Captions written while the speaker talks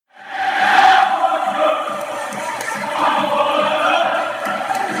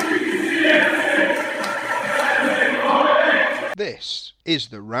is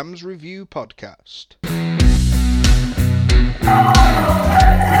the Rams Review Podcast.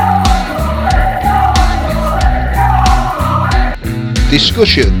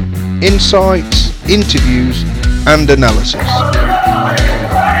 Discussion, insights, interviews, and analysis.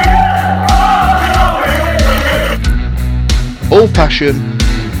 All passion,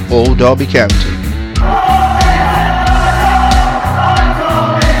 all Derby County.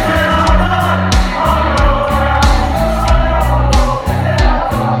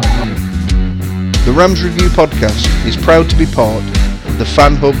 The Rams Review Podcast is proud to be part of the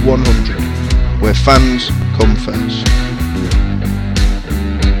Fan Hub 100, where fans come first.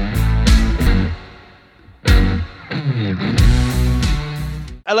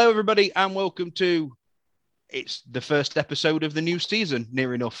 Hello everybody and welcome to, it's the first episode of the new season,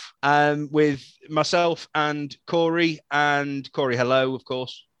 near enough, with myself and Corey. And Corey, hello, of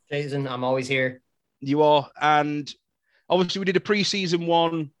course. Jason, I'm always here. You are, and obviously we did a pre-season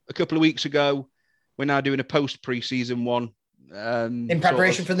one a couple of weeks ago. We're now doing a post-pre-season one. In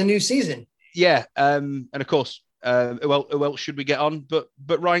preparation for the new season. Yeah, and of course, who else should we get on but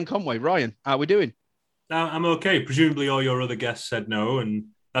Ryan Conway. Ryan, how are we doing? I'm okay. Presumably all your other guests said no, and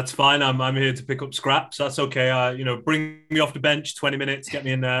that's fine. I'm here to pick up scraps. That's okay. Bring me off the bench 20 minutes, get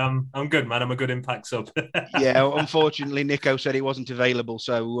me in there. I'm good, man. I'm a good impact sub. Yeah, unfortunately, Nico said he wasn't available.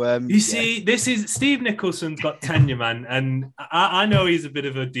 So see, this is Steve Nicholson's got tenure, man, and I know he's a bit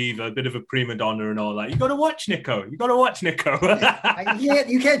of a diva, a bit of a prima donna, and all that. You got to watch Nico. You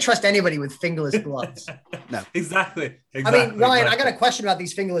can't trust anybody with fingerless gloves. No, exactly. I mean, Ryan, I got a question about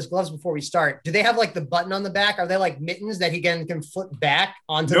these fingerless gloves before we start. Do they have like the button on the back? Are they like mittens that he can flip back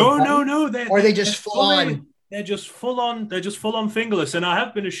onto? No. They're just full on. They're just full on. They're just full on fingerless. And I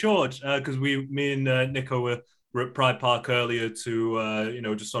have been assured because me and Nico were at Pride Park earlier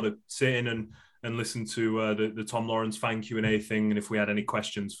to just sort of sit in and listen to the Tom Lawrence fan Q&A thing. And if we had any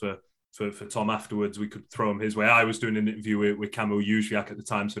questions for Tom afterwards, we could throw them his way. I was doing an interview with Kamil Jóźwiak at the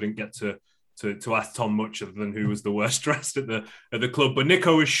time, so I didn't get to ask Tom much other than who was the worst dressed at the club. But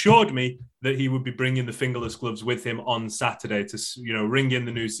Nico assured me that he would be bringing the fingerless gloves with him on Saturday to ring in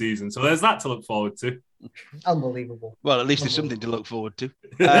the new season. So there's that to look forward to. Unbelievable. Well, at least there's something to look forward to.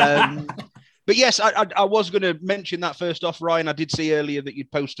 But yes, I was going to mention that first off, Ryan. I did see earlier that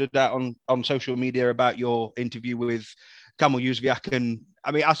you'd posted that on social media about your interview with Kamil Jóźwiak. And I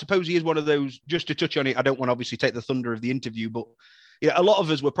mean, I suppose he is one of those, just to touch on it, I don't want to obviously take the thunder of the interview, but yeah, a lot of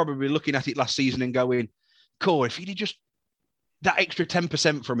us were probably looking at it last season and going, "Core, if he'd just that extra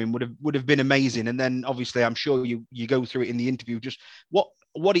 10% from him would have been amazing." And then obviously, I'm sure you go through it in the interview, just what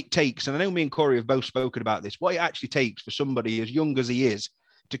it takes. And I know me and Corey have both spoken about this. What it actually takes for somebody as young as he is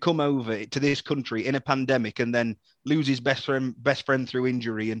to come over to this country in a pandemic and then lose his best friend through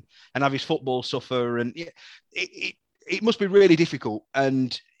injury and have his football suffer, and it must be really difficult.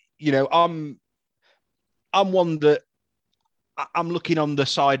 And I'm one that. I'm looking on the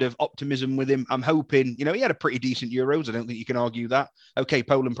side of optimism with him. I'm hoping, he had a pretty decent Euros. I don't think you can argue that. Okay,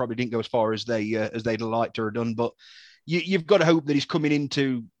 Poland probably didn't go as far as they'd like to have done, but you've got to hope that he's coming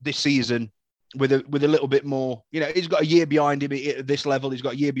into this season with a little bit more. He's got a year behind him at this level. He's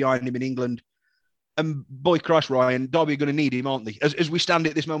got a year behind him in England. And boy, Christ, Ryan, Derby are going to need him, aren't they? As we stand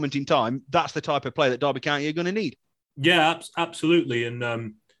at this moment in time, that's the type of player that Derby County are going to need. Yeah, absolutely.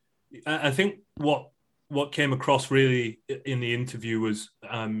 And I think what came across really in the interview was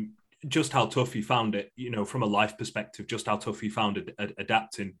just how tough he found it, from a life perspective, just how tough he found it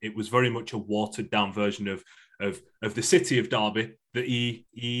adapting. It was very much a watered down version of the city of Derby that he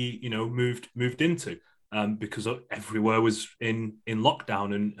moved into because everywhere was in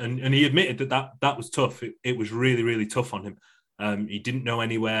lockdown. And he admitted that was tough. It was really, really tough on him. He didn't know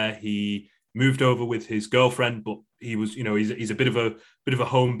anywhere. He moved over with his girlfriend, but he was, he's a bit of a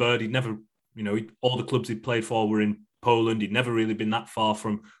home bird. He'd never, all the clubs he'd played for were in Poland. He'd never really been that far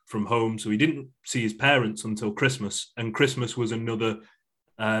from home. So he didn't see his parents until Christmas. And Christmas was another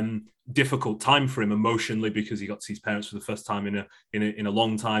difficult time for him emotionally because he got to see his parents for the first time in a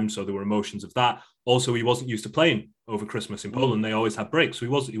long time. So there were emotions of that. Also, he wasn't used to playing over Christmas in Poland. They always had breaks. So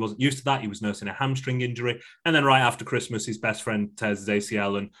he wasn't used to that. He was nursing a hamstring injury. And then right after Christmas, his best friend tears his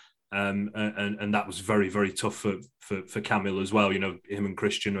ACL and that was very, very tough for Kamil as well. Him and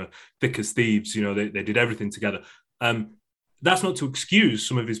Christian are thick as thieves. They did everything together. That's not to excuse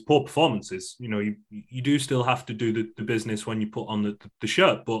some of his poor performances. You do still have to do the business when you put on the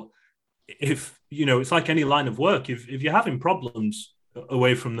shirt. But if, it's like any line of work. If you're having problems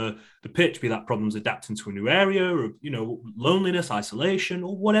away from the pitch, be that problems adapting to a new area or, loneliness, isolation,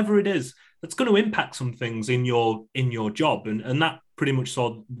 or whatever it is, that's going to impact some things in your job. And that pretty much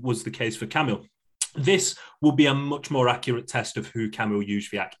was the case for Kamil. this will be a much more accurate test of who Kamil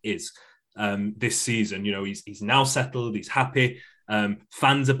Jóźwiak is this season. You know, he's now settled, he's happy.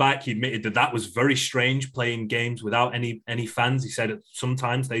 Fans are back. He admitted that was very strange playing games without any fans. He said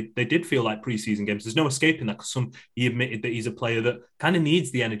sometimes they did feel like preseason games. There's no escaping that because he admitted that he's a player that kind of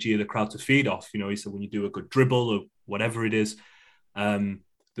needs the energy of the crowd to feed off. You know, he said when you do a good dribble or whatever it is,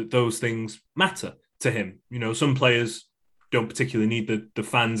 that those things matter to him. You know, some players don't particularly need the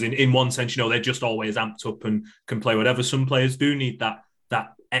fans in one sense. You know, they're just always amped up and can play whatever. Some players do need that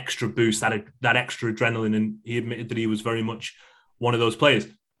extra boost, that extra adrenaline. And he admitted that he was very much one of those players.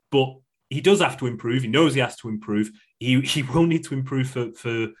 But he does have to improve. He knows he has to improve. He will need to improve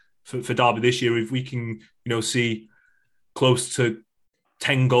for Derby this year. If we can, you know, see close to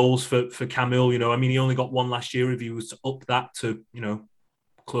 10 goals for Kamil, you know, I mean, he only got one last year. If he was to up that to, you know,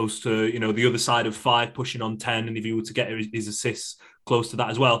 close to, you know, the other side of 5, pushing on 10, and if he were to get his assists close to that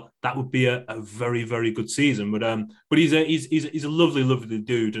as well, that would be a very, very good season. But he's a lovely, lovely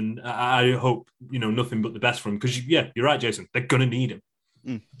dude, and I hope, you know, nothing but the best for him, because yeah, you're right, Jason, they're gonna need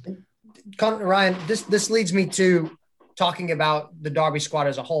him. Ryan, this leads me to talking about the Derby squad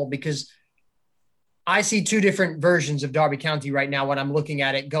as a whole, because I see two different versions of Derby County right now when I'm looking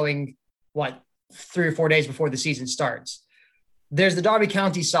at it going 3 or 4 days before the season starts. There's the Derby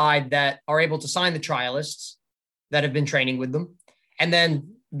County side that are able to sign the trialists that have been training with them. And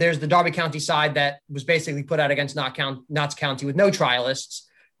then there's the Derby County side that was basically put out against Notts County with no trialists.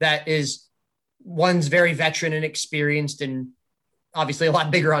 That is, one's very veteran and experienced and obviously a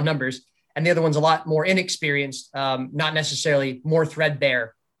lot bigger on numbers. And the other one's a lot more inexperienced, not necessarily more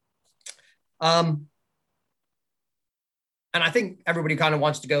threadbare. And I think everybody kind of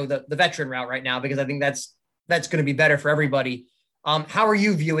wants to go the veteran route right now, because I think that's going to be better for everybody. How are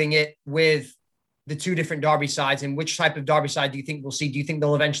you viewing it with the two different Derby sides, and which type of Derby side do you think we'll see? Do you think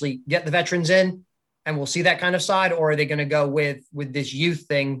they'll eventually get the veterans in and we'll see that kind of side, or are they going to go with this youth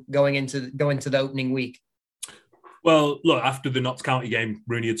thing going into the opening week? Well, look, after the Notts County game,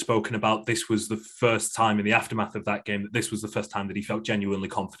 Rooney had spoken about this was the first time in the aftermath of that game that this was the first time that he felt genuinely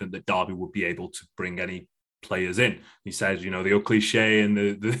confident that Derby would be able to bring any players in. He said, you know, the old cliche and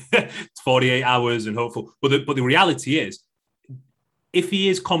the 48 hours and hopeful. But the reality is, if he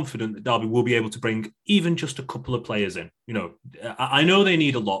is confident that Derby will be able to bring even just a couple of players in, you know, I know they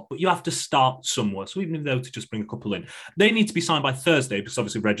need a lot, but you have to start somewhere. So even if they were to just bring a couple in, they need to be signed by Thursday, because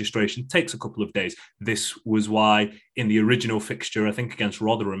obviously registration takes a couple of days. This was why in the original fixture, I think against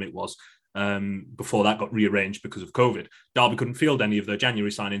Rotherham it was, before that got rearranged because of COVID, Derby couldn't field any of their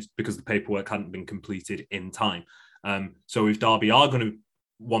January signings because the paperwork hadn't been completed in time. So if Derby are going to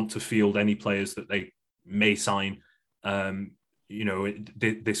want to field any players that they may sign, you know,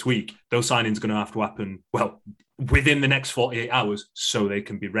 this week, those signings are going to have to happen, well, within the next 48 hours so they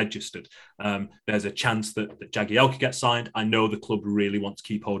can be registered. There's a chance that Jagielka gets signed. I know the club really want to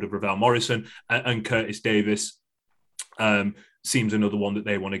keep hold of Ravel Morrison, and Curtis Davis seems another one that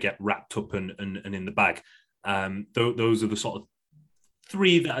they want to get wrapped up and in the bag. Those are the sort of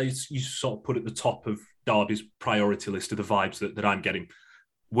three that you sort of put at the top of Derby's priority list of the vibes that I'm getting.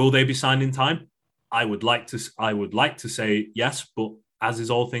 Will they be signed in time? I would like to say yes, but as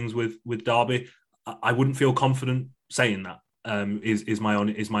is all things with Derby, I wouldn't feel confident saying that. Is my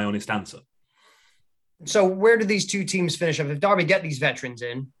honest answer. So where do these two teams finish up? If Derby get these veterans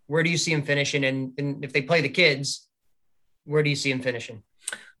in, where do you see them finishing? And if they play the kids, where do you see them finishing?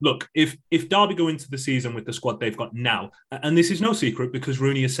 Look, if Derby go into the season with the squad they've got now, and this is no secret because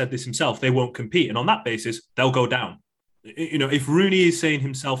Rooney has said this himself, they won't compete, and on that basis they'll go down. You know, if Rooney is saying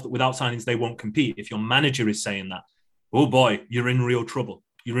himself that without signings they won't compete, if your manager is saying that, oh boy, you're in real trouble.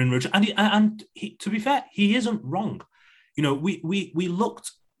 You're in real trouble. And to be fair, he isn't wrong. You know,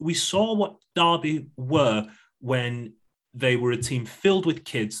 we saw what Derby were when they were a team filled with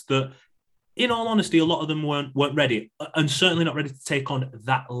kids that, in all honesty, a lot of them weren't ready, and certainly not ready to take on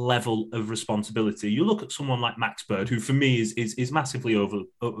that level of responsibility. You look at someone like Max Bird, who for me is massively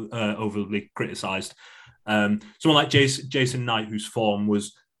overly criticised. Someone like Jason Knight, whose form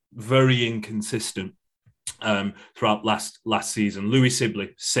was very inconsistent throughout last season. Louis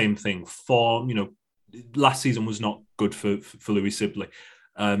Sibley, same thing. Form, you know, last season was not good for Louis Sibley.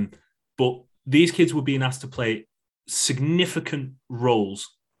 But these kids were being asked to play significant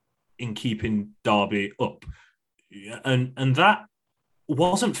roles in keeping Derby up, and that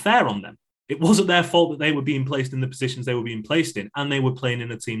wasn't fair on them. It wasn't their fault that they were being placed in the positions they were being placed in, and they were playing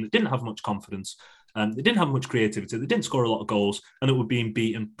in a team that didn't have much confidence. They didn't have much creativity. They didn't score a lot of goals, and that were being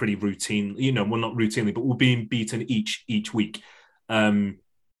beaten pretty routinely. You know, well, not routinely, but were being beaten each week.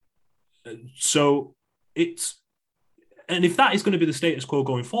 So it's And if that is going to be the status quo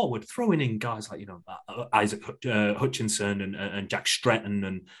going forward, throwing in guys like, Isaac Hutchinson and Jack Stretton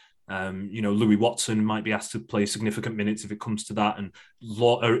and, Louis Watson might be asked to play significant minutes if it comes to that, and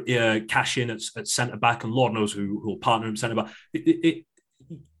cash in at centre-back, and Lord knows who will partner him centre-back.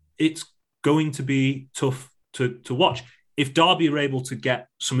 It's going to be tough to watch. If Derby are able to get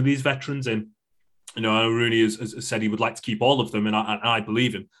some of these veterans in, Rooney has said he would like to keep all of them, and I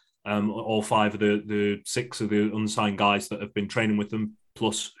believe him. All 5 of the 6 of the unsigned guys that have been training with them,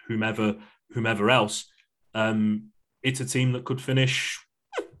 plus whomever else. It's a team that could finish,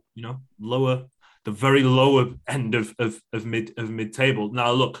 lower, the very lower end of mid-table.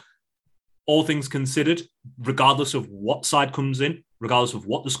 Now, look, all things considered, regardless of what side comes in, regardless of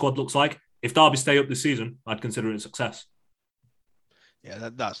what the squad looks like, if Derby stay up this season, I'd consider it a success. Yeah,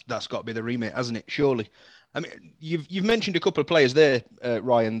 that's got to be the remit, hasn't it? Surely. I mean, you've mentioned a couple of players there,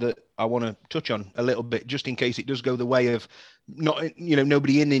 Ryan, that I want to touch on a little bit, just in case it does go the way of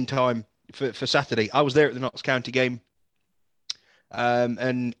nobody in time for Saturday. I was there at the Notts County game,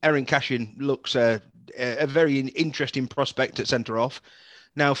 and Erin Cashin looks a very interesting prospect at centre half.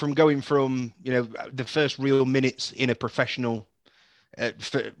 Now, from going from the first real minutes in a professional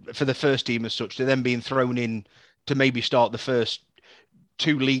for the first team as such, to then being thrown in to maybe start the first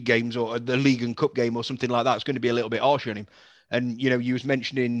 2 league games or the league and cup game or something like that, it's going to be a little bit harsh on him. And you was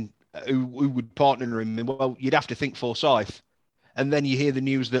mentioning who would partner him, and well, you'd have to think Forsyth, and then you hear the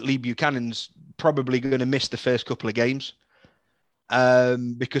news that Lee Buchanan's probably going to miss the first couple of games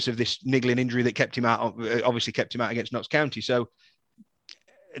because of this niggling injury that kept him out against Notts County. So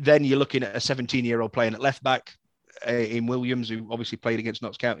then you're looking at a 17-year-old playing at left back in Williams, who obviously played against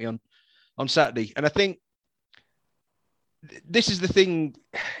Notts County on Saturday. And I think this is the thing.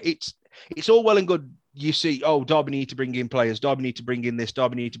 It's all well and good. You see, Derby need to bring in players. Derby need to bring in this.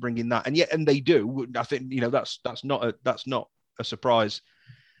 Derby need to bring in that. And they do. I think that's not a surprise.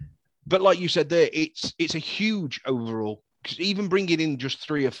 But like you said there, it's a huge overall. Because even bringing in just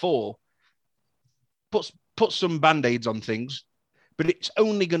 3 or 4 puts some band-aids on things. But it's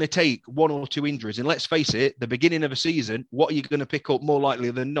only going to take 1 or 2 injuries. And let's face it, the beginning of a season, what are you going to pick up more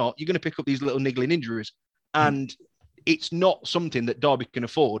likely than not? You're going to pick up these little niggling injuries. And it's not something that Derby can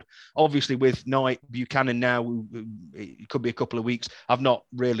afford. Obviously, with Knight, Buchanan now, it could be a couple of weeks. I've not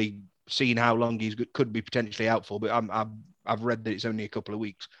really seen how long he could be potentially out for, but I've read that it's only a couple of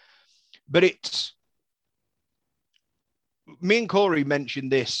weeks. But me and Corey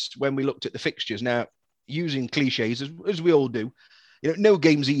mentioned this when we looked at the fixtures. Now, using cliches, as we all do, no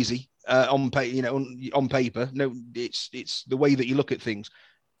game's easy on paper. No, it's the way that you look at things.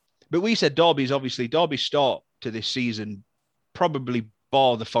 But we said Derby's start to this season, probably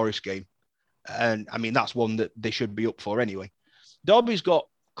bar the Forest game. And I mean, that's one that they should be up for anyway. Derby's got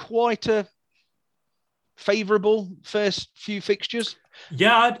quite a favourable first few fixtures.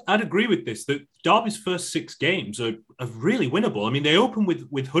 Yeah, I'd agree with this, that Derby's first 6 games are really winnable. I mean, they open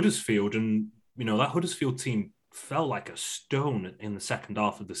with Huddersfield, and, that Huddersfield team fell like a stone in the second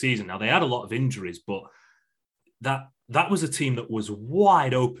half of the season. Now, they had a lot of injuries, but that was a team that was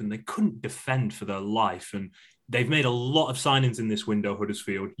wide open. They couldn't defend for their life. And they've made a lot of signings in this window,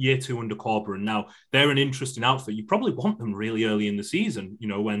 Huddersfield, year 2 under Corber. And now they're an interesting outfit. You probably want them really early in the season,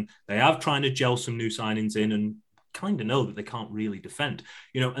 when they have trying to gel some new signings in and kind of know that they can't really defend,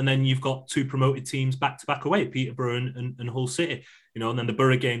 and then you've got 2 promoted teams back-to-back away, Peterborough and Hull City, and then the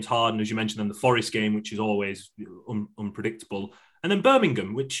Borough game's hard. And as you mentioned, then the Forest game, which is always unpredictable. And then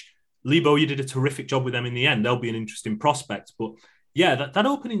Birmingham, which Lebo, you did a terrific job with them in the end. They'll be an interesting prospect. But yeah, that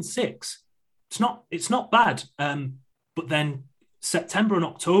opening 6, it's not bad. But then September and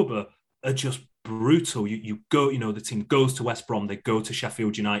October are just brutal. You go, the team goes to West Brom, they go to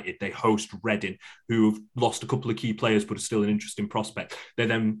Sheffield United, they host Reading, who have lost a couple of key players but are still an interesting prospect. They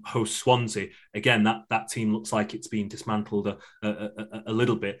then host Swansea. Again, that team looks like it's being dismantled a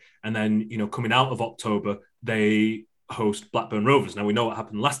little bit. And then, coming out of October, they host Blackburn Rovers. Now, we know what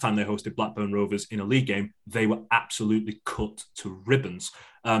happened last time they hosted Blackburn Rovers in a league game. They were absolutely cut to ribbons.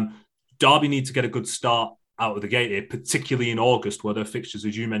 Derby need to get a good start out of the gate here, particularly in August, where their fixtures,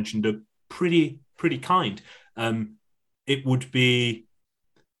 as you mentioned, are pretty kind. It would be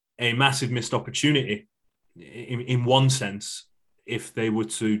a massive missed opportunity in one sense if they were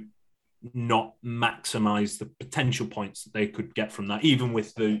to not maximize the potential points that they could get from that, even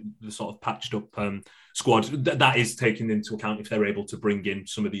with the sort of patched up squad. That is taken into account if they're able to bring in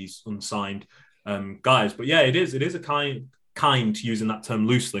some of these unsigned guys. But yeah, it is a kind, using that term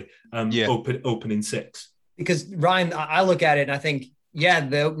loosely, opening 6. Because Ryan, I look at it and I think, yeah,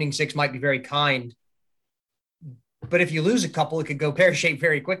 the opening 6 might be very kind, But if you lose a couple, it could go pear-shaped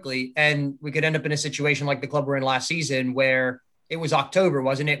very quickly. And we could end up in a situation like the club we're in last season where it was October,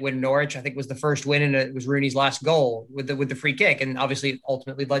 wasn't it? When Norwich, I think, was the first win, and it was Rooney's last goal with the free kick. And obviously it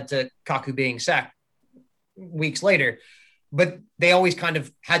ultimately led to Kaku being sacked weeks later. But they always kind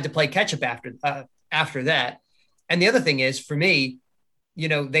of had to play catch up after that. And the other thing is, for me,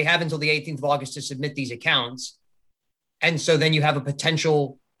 they have until the 18th of August to submit these accounts. And so then you have a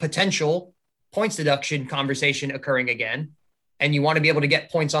potential points deduction conversation occurring again. And you want to be able to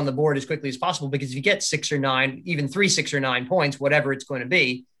get points on the board as quickly as possible, because if you get 6 or 9, even 3, 6 or 9 points, whatever it's going to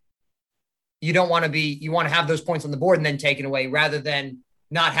be, you want to have those points on the board and then taken away, rather than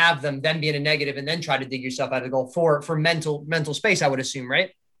not have them, then be in a negative and then try to dig yourself out of the goal for mental space, I would assume,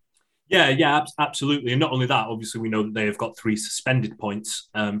 right? Yeah, absolutely. And not only that, obviously we know that they have got 3 suspended points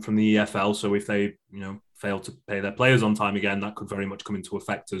from the EFL. So if they, fail to pay their players on time again, that could very much come into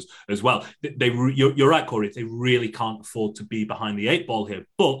effect as well. You're right, Corey. They really can't afford to be behind the 8 ball here,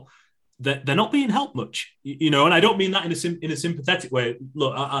 but they're not being helped much, and I don't mean that in a sympathetic way.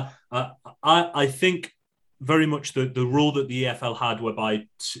 Look, I think very much the rule that the EFL had, whereby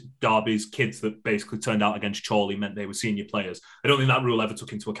Derby's kids that basically turned out against Chorley meant they were senior players. I don't think that rule ever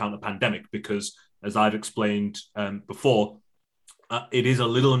took into account the pandemic, because, as I've explained before, it is a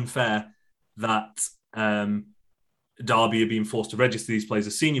little unfair that Derby are being forced to register these players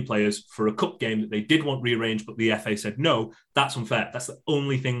as senior players for a cup game that they did want rearranged, but the FA said no. That's unfair. That's the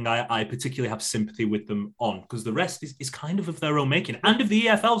only thing I particularly have sympathy with them on, because the rest is kind of their own making, and of the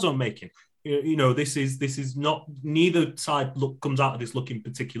EFL's own making. This is not, neither side comes out of this looking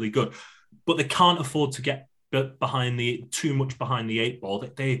particularly good, but they can't afford to get too much behind the 8 ball.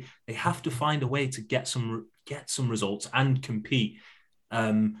 That they have to find a way to get some results and compete.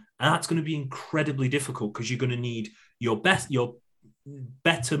 And that's going to be incredibly difficult, because you're going to need your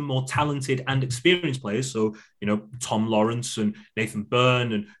better, more talented and experienced players. So, Tom Lawrence and Nathan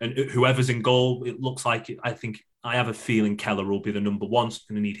Byrne and whoever's in goal, it looks like I have a feeling Keller will be the number one. So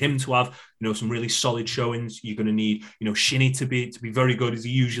you're going to need him to have, some really solid showings. You're going to need, Shinnie to be very good, as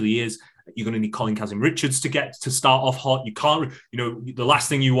he usually is. You're going to need Colin Kazim-Richards to start off hot. You can't, the last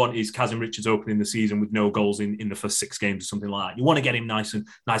thing you want is Kazim-Richards opening the season with no goals in the first 6 games or something like that. You want to get him nice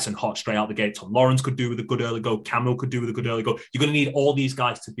and hot straight out the gate. Tom Lawrence could do with a good early goal. Camille could do with a good early goal. You're going to need all these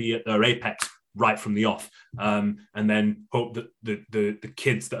guys to be at their apex right from the off, and then hope that the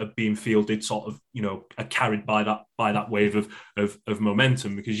kids that are being fielded sort of are carried by that wave of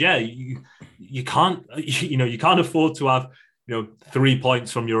momentum. Because you can't afford to have 3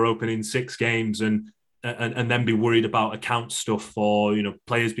 points from your opening 6 games and then be worried about account stuff or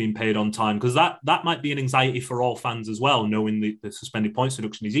players being paid on time, because that might be an anxiety for all fans as well, knowing the suspended points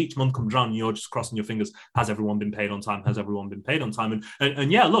deduction is each month comes around and you're just crossing your fingers. Has everyone been paid on time?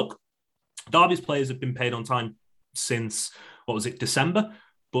 And yeah, look, Derby's players have been paid on time since, December?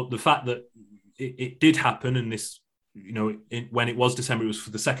 But the fact that it did happen, and this, when it was December, it was for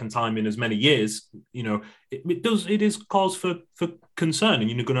the second time in as many years, it is cause for concern,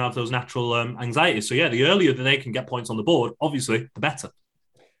 and you're going to have those natural anxieties. So yeah, the earlier that they can get points on the board, obviously, the better.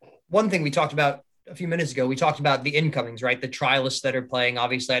 One thing we talked about a few minutes ago, we talked about the incomings, right? The trialists that are playing.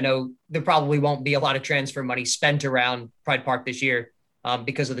 Obviously, I know there probably won't be a lot of transfer money spent around Pride Park this year,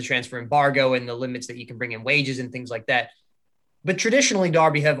 because of the transfer embargo and the limits that you can bring in wages and things like that. But traditionally,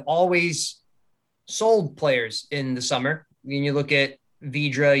 Derby have always sold players in the summer. I mean, you look at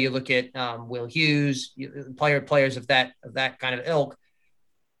Vidra, you look at Will Hughes, players of that kind of ilk.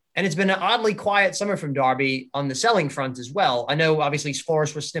 And it's been an oddly quiet summer from Derby on the selling front as well. I know obviously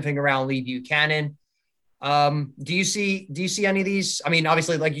Forrest was sniffing around Lee Buchanan. Do you see any of these? I mean,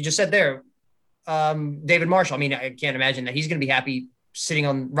 obviously, like you just said there, David Marshall, I mean, I can't imagine that he's going to be happy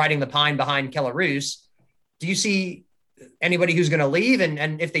riding the pine behind Keller Roos. Do you see anybody who's going to leave?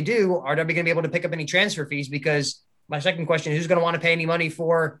 And if they do, are Derby going to be able to pick up any transfer fees? Because my second question is, who's going to want to pay any money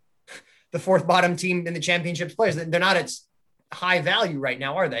for the 4th bottom team in the championships players? They're not at high value right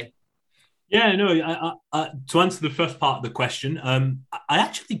now, are they? Yeah, no, to answer the first part of the question, I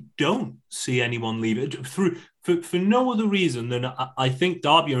actually don't see anyone leave it for no other reason than I think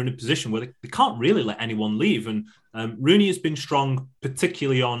Derby are in a position where they can't really let anyone leave. And Rooney has been strong,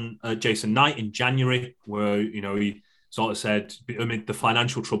 particularly on Jason Knight in January, where, he sort of said, amid the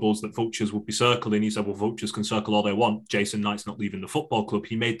financial troubles, that vultures would be circling. He said, well, vultures can circle all they want. Jason Knight's not leaving the football club.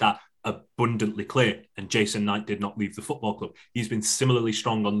 He made that abundantly clear, and Jason Knight did not leave the football club. He's been similarly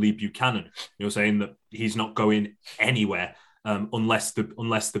strong on Lee Buchanan, saying that he's not going anywhere unless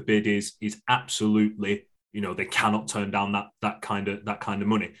the bid is absolutely, they cannot turn down that kind of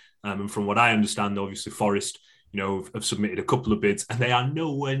money. And from what I understand, obviously Forest, have submitted a couple of bids, and they are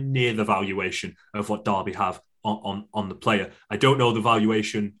nowhere near the valuation of what Derby have on the player. I don't know the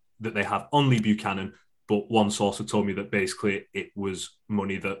valuation that they have on Lee Buchanan, but one source had told me that basically it was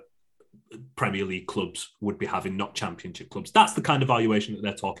money that Premier League clubs would be having, not Championship clubs. That's the kind of valuation that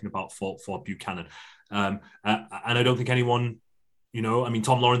they're talking about for Buchanan. And I don't think anyone, I mean,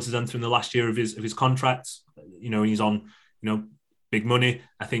 Tom Lawrence is entering the last year of his contract. He's on, big money.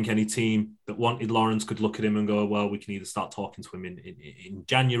 I think any team that wanted Lawrence could look at him and go, well, we can either start talking to him in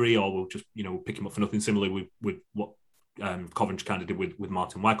January, or we'll just, pick him up for nothing, similarly with what Coventry kind of did with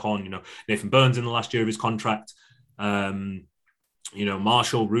Martin Waghorn. Nathan Burns in the last year of his contract.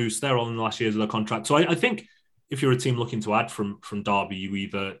 Marshall, Roos, they're all in the last years of their contract. So I think if you're a team looking to add from Derby, you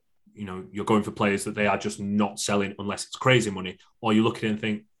either, you're going for players that they are just not selling unless it's crazy money, or you look at it and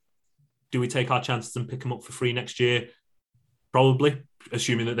think, do we take our chances and pick them up for free next year? Probably,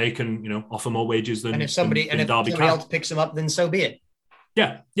 assuming that they can, offer more wages than if somebody else picks them up, then so be it.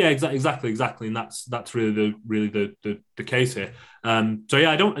 Yeah, exactly, and that's really the case here. So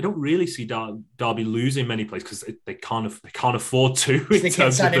yeah, I don't really see Derby losing many players because they can't afford to. They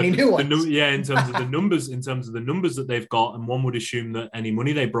can't sign any new ones. In terms of the numbers, that they've got, and one would assume that any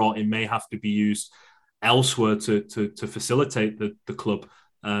money they brought in may have to be used elsewhere to facilitate the club.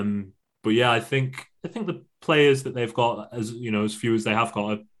 But yeah, I think the players that they've got, as few as they have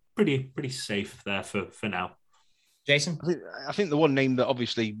got, are pretty safe there for now. Jason? I think the one name that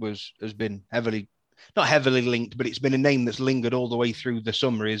obviously has been not heavily linked, but it's been a name that's lingered all the way through the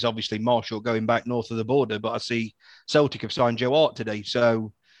summer is obviously Marshall going back north of the border. But I see Celtic have signed Joe Hart today.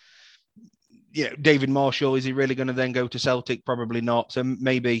 So, David Marshall, is he really going to then go to Celtic? Probably not. So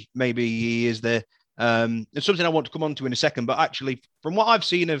maybe he is there. It's something I want to come on to in a second. But actually, from what I've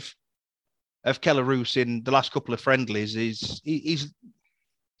seen of Keller Roos in the last couple of friendlies, he's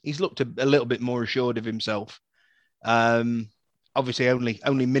looked a little bit more assured of himself. Obviously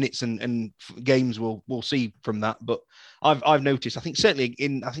only minutes and games we'll see from that, but I've noticed, I think certainly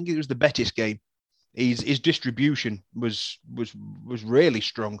I think it was the Betis game, his distribution was really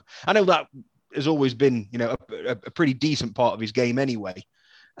strong. I know that has always been a pretty decent part of his game anyway,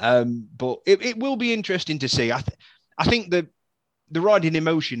 but it will be interesting to see. I think the riding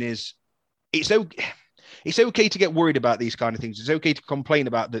emotion is it's okay to get worried about these kind of things. It's okay to complain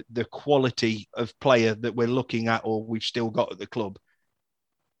about the quality of player that we're looking at or we've still got at the club.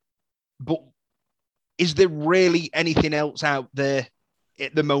 But is there really anything else out there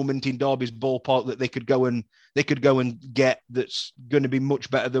at the moment in Derby's ballpark that they could go and get that's going to be much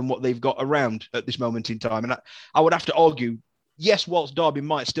better than what they've got around at this moment in time? And I would have to argue, yes, whilst Derby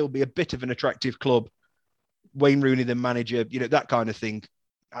might still be a bit of an attractive club, Wayne Rooney, the manager, that kind of thing,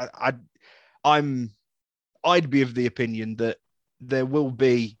 I'd be of the opinion that there will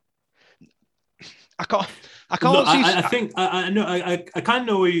be. I can't. Look, I think I know. I kind of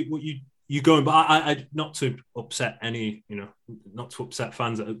know what you're going, but I not to upset any, not to upset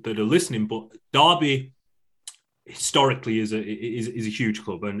fans that are listening, but Derby historically is a huge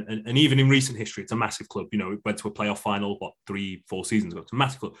club, and even in recent history, it's a massive club. It went to a playoff final 3-4 seasons ago. It's a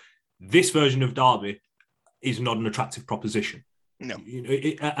massive club. This version of Derby is not an attractive proposition. No,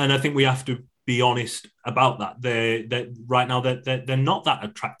 and I think we have to be honest about that. They're right now they're not that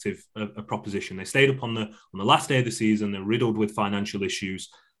attractive a proposition. They stayed up on the last day of the season. They're riddled with financial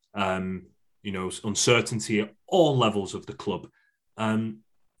issues, uncertainty at all levels of the club.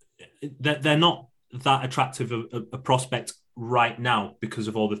 They're not that attractive a prospect right now because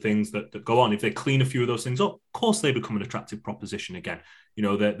of all the things that go on. If they clean a few of those things up, of course they become an attractive proposition again.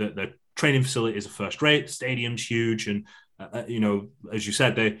 Their training facility is a first rate, stadium's huge, and as you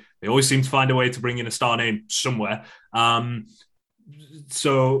said, they always seem to find a way to bring in a star name somewhere.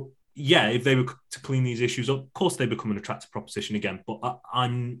 So yeah, if they were to clean these issues up, of course they become an attractive proposition again. But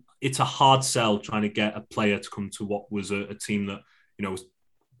it's a hard sell trying to get a player to come to what was a team that was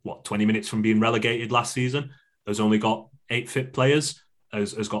 20 minutes from being relegated last season, has only got 8 fit players,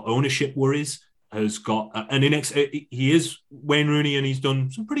 has got ownership worries, has got he is Wayne Rooney, and he's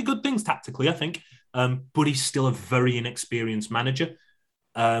done some pretty good things tactically, I think. But he's still a very inexperienced manager.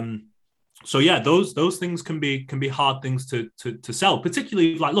 So yeah, those things can be hard things to sell,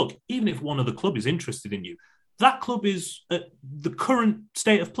 particularly look, even if one other club is interested in you, that club is at the current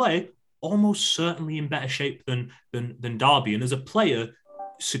state of play almost certainly in better shape than Derby. And as a player,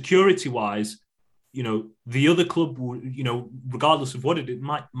 security wise, the other club, regardless of what it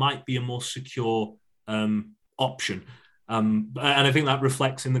might be a more secure option. And I think that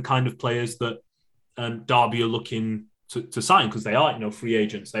reflects in the kind of players that Derby are looking to sign, because they are, free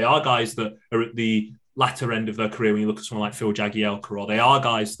agents. They are guys that are at the latter end of their career when you look at someone like Phil Jagielka, or they are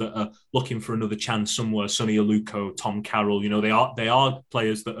guys that are looking for another chance somewhere, Sonny Aluko, Tom Carroll. They are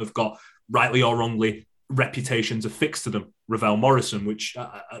players that have got, rightly or wrongly, reputations affixed to them. Ravel Morrison, which,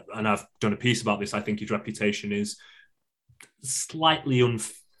 and I've done a piece about this, I think his reputation is slightly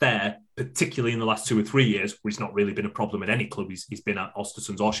unfair, particularly in the last 2 or 3 years, where it's not really been a problem at any club. He's been at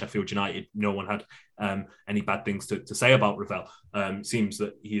Ostersund's or Sheffield United. No one had any bad things to say about Ravel. It seems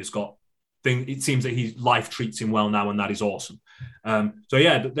that he has got it seems that his life treats him well now, and that is awesome. So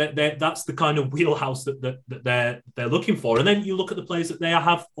yeah, that's the kind of wheelhouse that they're looking for. And then you look at the players that they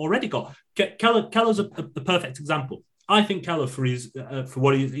have already got. Keller's the perfect example. I think Keller for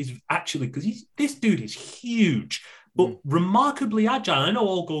what he's actually, because this dude is huge, but remarkably agile. I know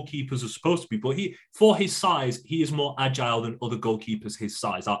all goalkeepers are supposed to be, but for his size, he is more agile than other goalkeepers his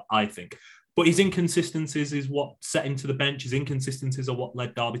size, I think. But his inconsistencies is what set him to the bench. His inconsistencies are what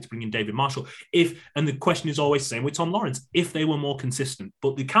led Derby to bring in David Marshall. And the question is always the same with Tom Lawrence, if they were more consistent.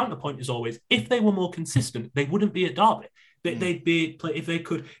 But the counterpoint is always, if they were more consistent, they wouldn't be at Derby. They'd be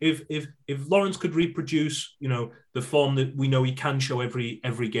if Lawrence could reproduce, the form that we know he can show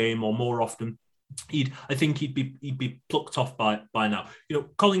every game or more often, I think he'd be plucked off by now.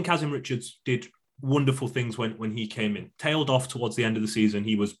 Colin Kazim-Richards did wonderful things when he came in. Tailed off towards the end of the season.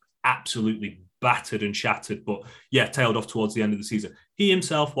 He was absolutely battered and shattered, but yeah, tailed off towards the end of the season. He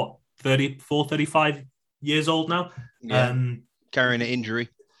himself, 34, 35 years old now, carrying an injury.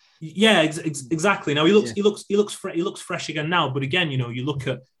 Yeah, exactly. Now he looks fresh again now, but again, you look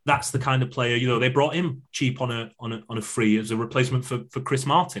at, that's the kind of player. They brought him cheap on a free as a replacement for Chris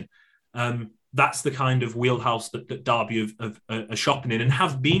Martin. That's the kind of wheelhouse that Derby are shopping in and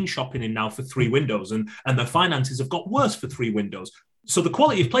have been shopping in now for 3 windows, and their finances have got worse for 3 windows. So the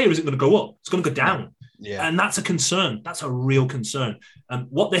quality of player isn't going to go up; it's going to go down, and that's a concern. That's a real concern. And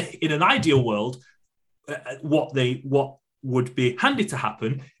in an ideal world, what would be handy to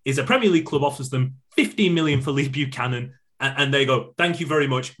happen is a Premier League club offers them 15 million for Lee Buchanan, and they go, "Thank you very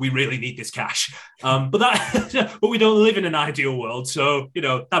much. We really need this cash." But we don't live in an ideal world, so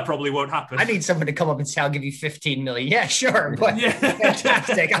that probably won't happen. I need someone to come up and say, "I'll give you 15 million." Yeah, sure, but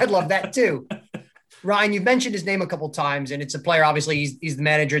fantastic. I'd love that too. Ryan, you've mentioned his name a couple of times, and it's a player. Obviously, he's the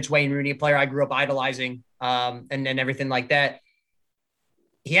manager. It's Wayne Rooney, a player I grew up idolizing, and everything like that.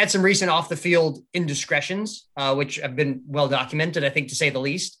 He had some recent off the field indiscretions, which have been well documented, I think, to say the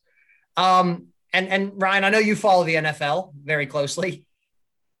least. And Ryan, I know you follow the NFL very closely.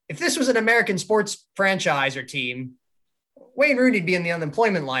 If this was an American sports franchise or team, Wayne Rooney'd be in the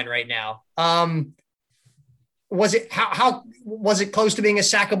unemployment line right now. Was it how was it close to being a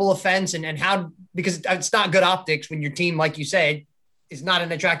sackable offense, and how, because it's not good optics when your team, like you said, is not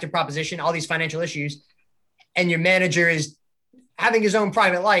an attractive proposition, all these financial issues, and your manager is having his own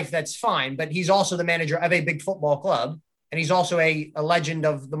private life, that's fine, but he's also the manager of a big football club, and he's also a legend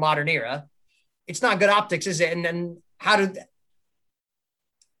of the modern era. It's not good optics, is it? And then how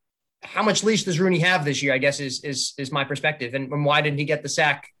much leash does Rooney have this year, I guess, is my perspective. And why didn't he get the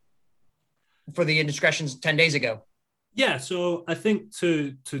sack for the indiscretions 10 days ago? Yeah, so I think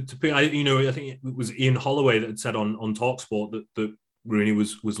I think it was Ian Holloway that had said on TalkSport that Rooney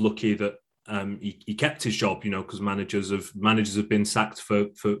was lucky that he kept his job, because managers have been sacked for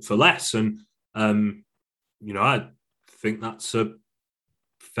less, and I think that's a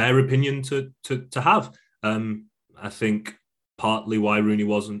fair opinion to have. I think partly why Rooney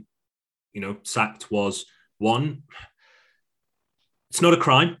wasn't sacked was, one, it's not a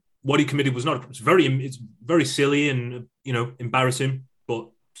crime. What he committed was not. It's very silly and embarrassing, but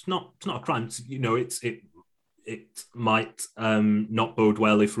it's not a crime. It might not bode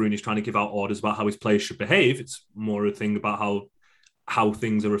well if Rooney's trying to give out orders about how his players should behave. It's more a thing about how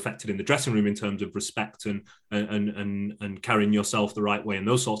things are affected in the dressing room in terms of respect and carrying yourself the right way and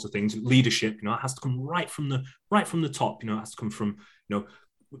those sorts of things. Leadership, it has to come right from the top. It has to come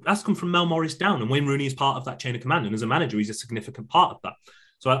from Mel Morris down, and Wayne Rooney is part of that chain of command. And as a manager, he's a significant part of that.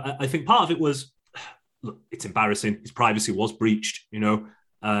 So I think part of it was, look, it's embarrassing. His privacy was breached.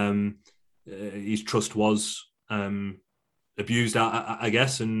 His trust was abused, I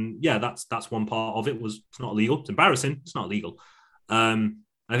guess. And yeah, that's one part of it. It's not illegal. It's embarrassing. It's not illegal. I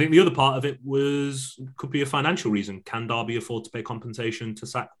think the other part of it could be a financial reason. Can Derby afford to pay compensation to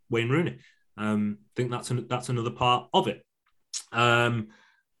sack Wayne Rooney? I think that's another part of it.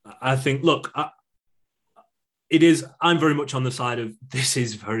 I think, look, I'm very much on the side of, this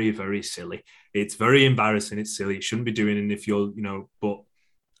is very, very silly. It's very embarrassing. It's silly. You shouldn't be doing it if you're, but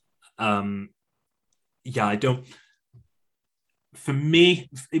I don't. For me,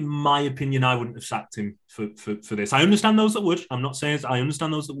 in my opinion, I wouldn't have sacked him for this. I understand those that would. I'm not saying I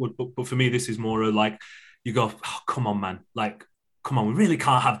understand those that would, but for me, this is more like, you go, oh, come on, man. Like, come on, we really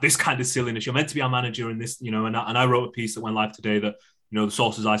can't have this kind of silliness. You're meant to be our manager in this, and I wrote a piece that went live today that, the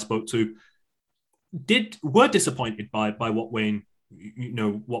sources I spoke to were disappointed by what Wayne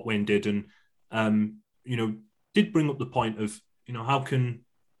did, and did bring up the point of how can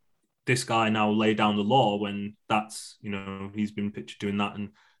this guy now lay down the law when that's he's been pictured doing that, and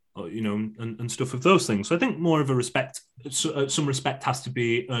and stuff of those things. So I think more of a respect, some respect has to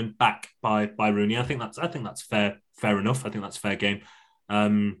be earned back by Rooney. I think that's fair enough. I think that's fair game.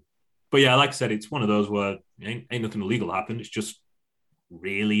 But yeah, like I said, it's one of those where ain't nothing illegal happened. It's just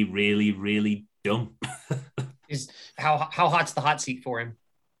really, really, really dumb. How hot's the hot seat for him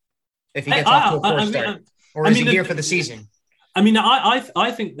if he gets off to a poor start, or is he here for the season? I mean,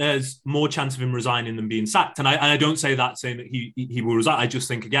 I think there's more chance of him resigning than being sacked, and I don't say that saying that he will resign. I just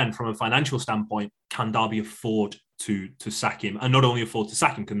think, again, from a financial standpoint, can Derby afford to sack him, and not only afford to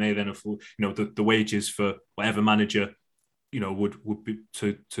sack him, can they then afford the wages for whatever manager would be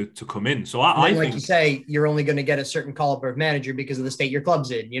to come in? So I think, like you say, you're only going to get a certain caliber of manager because of the state your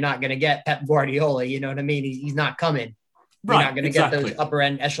club's in. You're not going to get Pep Guardiola. You know what I mean? He's not coming. You're not going to get those upper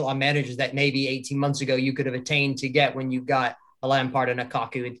end echelon managers that maybe 18 months ago you could have attained to get when you got a Lampard and a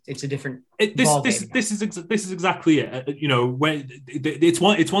Kaku. It's a different. This is exactly it. Where it's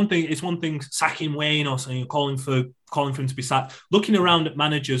one thing sacking Wayne or saying calling for him to be sacked. Looking around at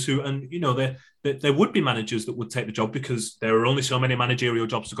managers who, and there would be managers that would take the job because there are only so many managerial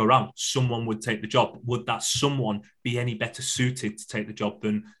jobs to go around. Someone would take the job. Would that someone be any better suited to take the job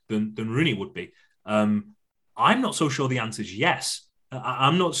than Rooney would be? I'm not so sure the answer is yes.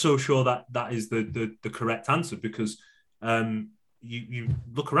 I'm not so sure that is the correct answer because you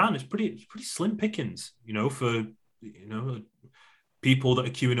look around, it's pretty slim pickings, for people that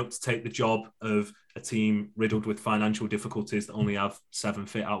are queuing up to take the job of a team riddled with financial difficulties that only have 7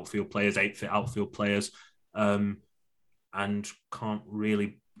 fit outfield players, 8 fit outfield players, and can't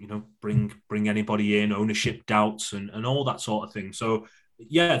really bring anybody in, ownership doubts and all that sort of thing. So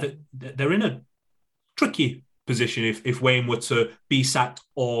yeah, they're in a tricky position if Wayne were to be sacked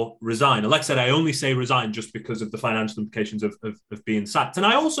or resign. And like I said, I only say resign just because of the financial implications of being sacked. And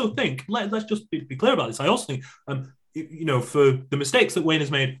I also think, let's just be clear about this, I also think, for the mistakes that Wayne has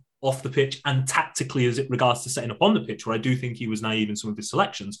made off the pitch and tactically as it regards to setting up on the pitch, where I do think he was naive in some of his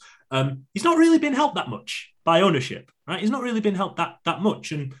selections, he's not really been helped that much by ownership, right? He's not really been helped that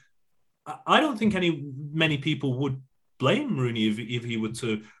much. And I don't think many people would blame Rooney if he were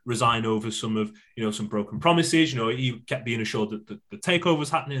to resign over some of some broken promises. He kept being assured that the takeover was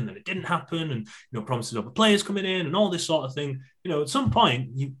happening and then it didn't happen, and promises of the players coming in and all this sort of thing. At some point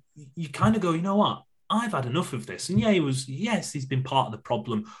you kind of go, you know what, I've had enough of this. And he's been part of the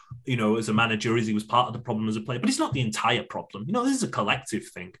problem, as a manager, as he was part of the problem as a player, but it's not the entire problem. This is a collective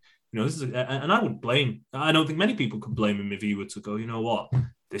thing. And I don't think many people could blame him if he were to go, you know what,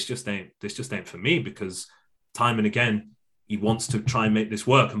 this just ain't for me, because time and again, he wants to try and make this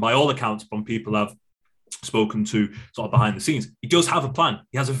work. And by all accounts, from people I've spoken to sort of behind the scenes, he does have a plan.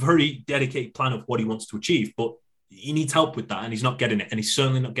 He has a very dedicated plan of what he wants to achieve, but he needs help with that, and he's not getting it. And he's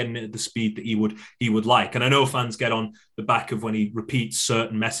certainly not getting it at the speed that he would like. And I know fans get on the back of when he repeats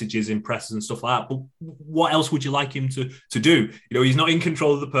certain messages in presses and stuff like that, but what else would you like him to do? He's not in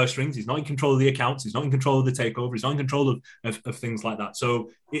control of the purse strings. He's not in control of the accounts. He's not in control of the takeover. He's not in control of things like that. So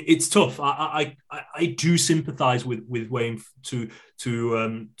it's tough. I do sympathise with Wayne to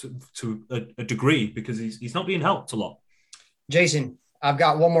a degree, because he's not being helped a lot. Jason, I've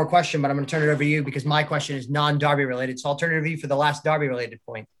got one more question, but I'm going to turn it over to you because my question is non-Derby related. So I'll turn it over to you for the last Derby related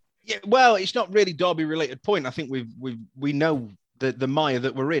point. Yeah, well, it's not really Derby related point. I think we know the mire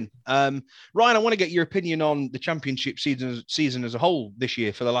that we're in. Ryan, I want to get your opinion on the Championship season as a whole this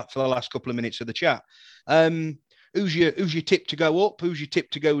year for the last couple of minutes of the chat. Who's your tip to go up? Who's your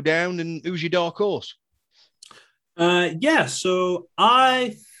tip to go down? And who's your dark horse? So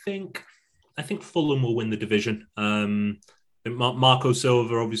I think Fulham will win the division. Marco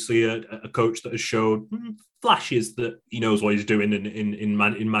Silva, obviously a coach that has showed flashes that he knows what he's doing in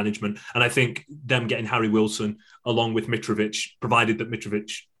management, and I think them getting Harry Wilson along with Mitrovic, provided that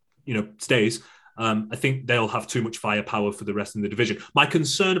Mitrovic stays, I think they'll have too much firepower for the rest of the division. My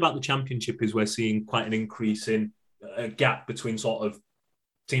concern about the Championship is we're seeing quite an increase in a gap between sort of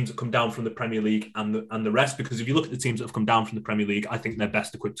teams that come down from the Premier League and the rest, because if you look at the teams that have come down from the Premier League, I think they're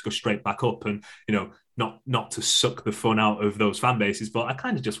best equipped to go straight back up, and not to suck the fun out of those fan bases, but I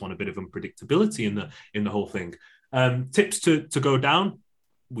kind of just want a bit of unpredictability in the whole thing. Tips to go down,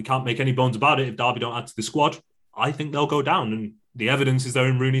 we can't make any bones about it. If Derby don't add to the squad, I think they'll go down, and the evidence is there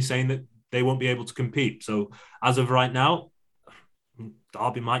in Rooney saying that they won't be able to compete. So as of right now,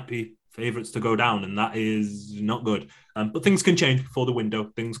 Derby might be favourites to go down, and that is not good. But things can change before the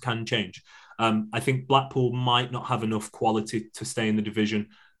window. Things can change. I think Blackpool might not have enough quality to stay in the division.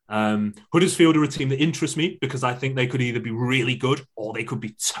 Huddersfield are a team that interests me because I think they could either be really good or they could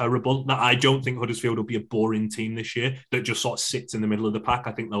be terrible. Now, I don't think Huddersfield will be a boring team this year that just sort of sits in the middle of the pack.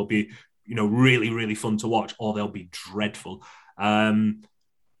 I think they'll be, really, really fun to watch, or they'll be dreadful.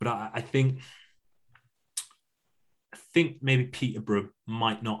 But I think maybe Peterborough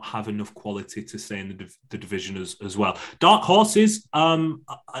might not have enough quality to stay in the division as well. Dark horses,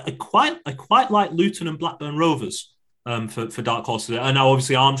 I quite like Luton and Blackburn Rovers for dark horses. And now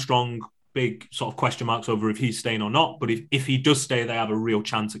obviously Armstrong, big sort of question marks over if he's staying or not. But if he does stay, they have a real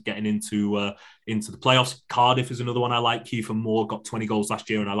chance at getting into the playoffs. Cardiff is another one I like. Kiefer Moore got 20 goals last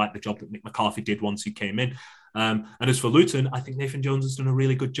year, and I like the job that Mick McCarthy did once he came in. And as for Luton, I think Nathan Jones has done a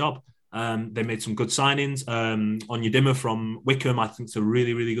really good job. They made some good signings. Onyedinma from Wickham, I think, is a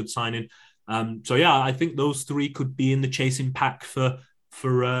really, really good signing. So yeah, I think those three could be in the chasing pack for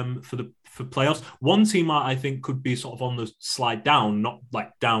playoffs. One team I think could be sort of on the slide down, not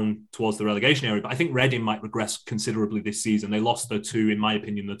like down towards the relegation area, but I think Reading might regress considerably this season. They lost their two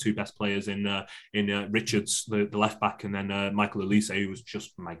best players in Richards, the left back, and then Michael Elise, who was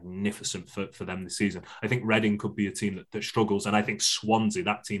just magnificent for them this season. I think Reading could be a team that struggles, and I think Swansea,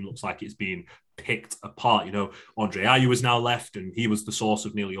 that team looks like it's being picked apart. Andre Ayew is now left, and he was the source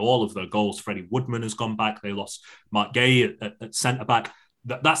of nearly all of their goals. Freddie Woodman has gone back. They lost Mark Gay at centre back.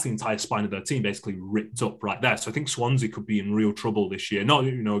 That's the entire spine of their team basically ripped up right there. So I think Swansea could be in real trouble this year. Not,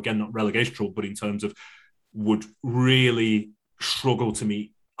 again, not relegation trouble, but in terms of would really struggle to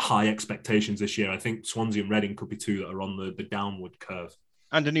meet high expectations this year. I think Swansea and Reading could be two that are on the downward curve.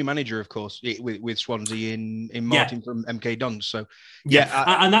 And a new manager, of course, with Swansea in Martin from MK Dons. So,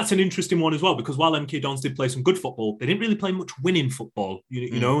 and that's an interesting one as well, because while MK Dons did play some good football, they didn't really play much winning football,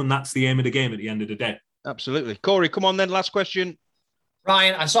 and that's the aim of the game at the end of the day. Absolutely. Corey, come on then, last question.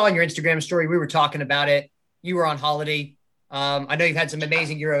 Ryan, I saw in your Instagram story, we were talking about it. You were on holiday. I know you've had some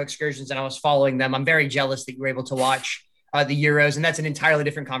amazing Euro excursions, and I was following them. I'm very jealous that you were able to watch the Euros, and that's an entirely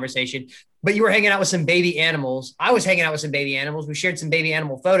different conversation. But you were hanging out with some baby animals. I was hanging out with some baby animals. We shared some baby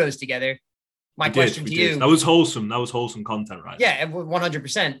animal photos together. My question to you. That was wholesome. That was wholesome content, right? Yeah,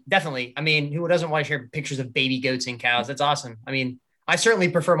 100%. Definitely. I mean, who doesn't want to share pictures of baby goats and cows? That's awesome. I mean, I certainly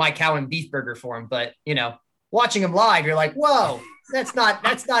prefer my cow and beef burger for them, but, watching them live, you're like, whoa, that's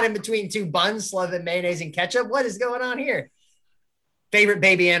not in between two buns, slathered mayonnaise and ketchup. What is going on here? Favorite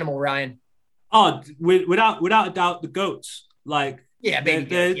baby animal, Ryan? Oh, without a doubt, the goats. Like, yeah,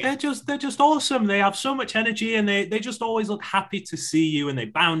 they're just awesome. They have so much energy, and they just always look happy to see you, and they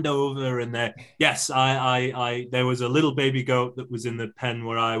bound over. And I there was a little baby goat that was in the pen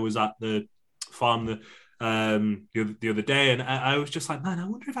where I was at the farm the other day, and I was just like, man, I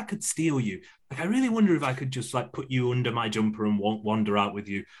wonder if I could steal you. Like, I really wonder if I could just like put you under my jumper and wander out with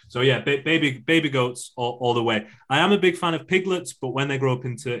you. So yeah, baby goats all the way. I am a big fan of piglets, but when they grow up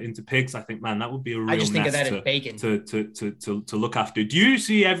into pigs, I think, man, that would be a real. I just think of that as bacon to look after. Do you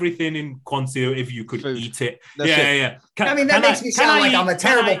see everything in quantity if you could eat it? Yeah. That makes me sound like I'm a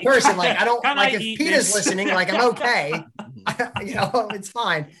terrible person. Like I don't like if Peter's listening, like I'm okay. It's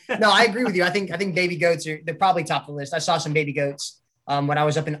fine. No, I agree with you. I think baby goats they're probably top of the list. I saw some baby goats when I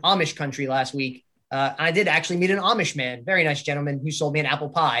was up in Amish country last week. I did actually meet an Amish man, very nice gentleman who sold me an apple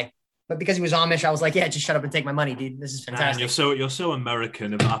pie. But because he was Amish, I was like, yeah, just shut up and take my money, dude. This is fantastic. Man, you're so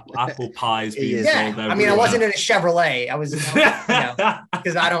American about apple pies being sold there. I mean, I wasn't in a Chevrolet. I was,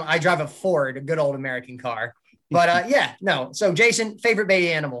 because I drive a Ford, a good old American car. But So Jason, favorite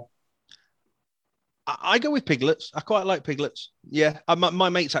baby animal? I go with piglets. I quite like piglets. Yeah, my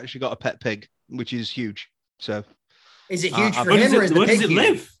mate's actually got a pet pig, which is huge. So, is it huge for him, or is the pig? Where does it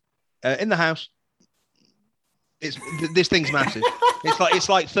live? In the house. This thing's massive. It's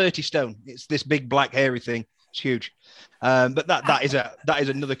like 30 stone. It's this big black hairy thing. It's huge. But that is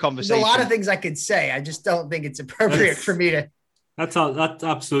another conversation. There's a lot of things I could say. I just don't think it's appropriate for me to. That's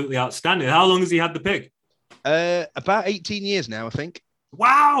absolutely outstanding. How long has he had the pig? About 18 years now, I think.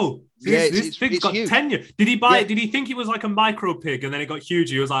 Wow. Yeah, this pig's got huge. Tenure. Did he buy it? Did he think it was like a micro pig and then it got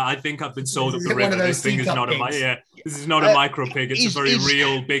huge? He was like, I think I've been sold up the river. This thing is not this is not a micro pig. It's a very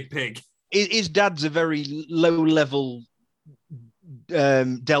real big pig. His dad's a very low level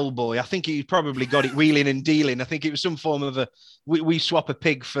Del boy. I think he probably got it wheeling and dealing. I think it was some form of we swap a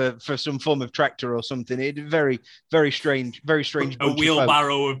pig for some form of tractor or something. It very, very strange. A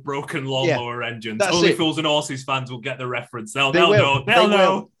wheelbarrow of broken lawnmower engines. Only Fools and Horses fans will get the reference. They'll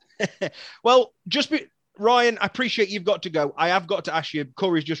know. Well, Ryan, I appreciate you've got to go. I have got to ask you.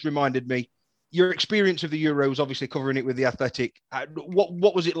 Corey's just reminded me. Your experience of the Euros, obviously covering it with the Athletic.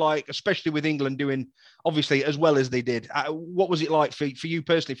 What was it like, especially with England doing obviously as well as they did? What was it like for you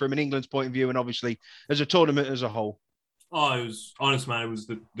personally, from an England's point of view, and obviously as a tournament as a whole? Oh, it was honest, man. It was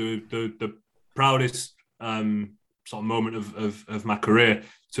the proudest sort of moment of my career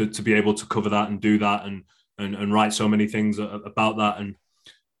to be able to cover that and do that and write so many things about that. And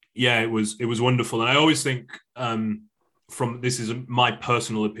yeah, it was wonderful. And I always think, this is my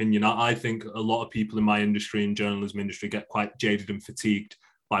personal opinion, I think a lot of people in my industry and journalism industry get quite jaded and fatigued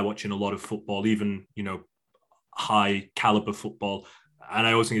by watching a lot of football, even, high caliber football. And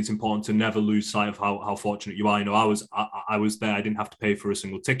I always think it's important to never lose sight of how fortunate you are. I was there. I didn't have to pay for a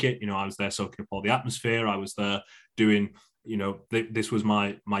single ticket. I was there soaking up all the atmosphere. I was there doing, this was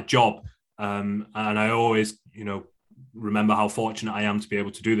my job. And I always, remember how fortunate I am to be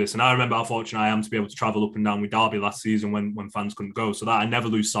able to do this. And I remember how fortunate I am to be able to travel up and down with Derby last season when fans couldn't go. So that I never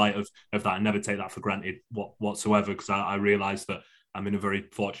lose sight of that. I never take that for granted whatsoever, because I realize that I'm in a very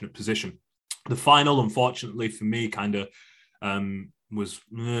fortunate position. The final, unfortunately for me, kind of was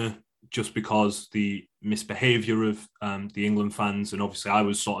just because the misbehavior of the England fans, and obviously I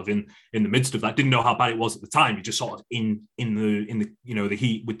was sort of in the midst of that. Didn't know how bad it was at the time. You're just sort of in the the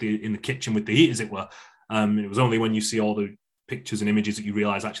heat in the kitchen with the heat, as it were. And it was only when you see all the pictures and images that you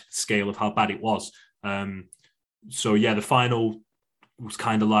realize actually the scale of how bad it was. So yeah, the final was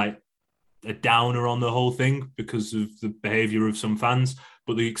kind of like a downer on the whole thing because of the behavior of some fans,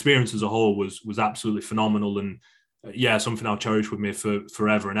 but the experience as a whole was absolutely phenomenal. And yeah, something I'll cherish with me for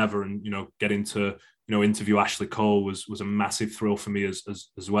forever and ever. And, getting to, interview Ashley Cole was a massive thrill for me as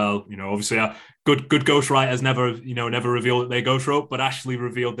well. Obviously good ghostwriters never reveal that they ghostwrote, but Ashley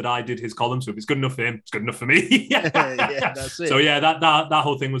revealed that I did his column. So if it's good enough for him, it's good enough for me. Yeah, that's it. So yeah, that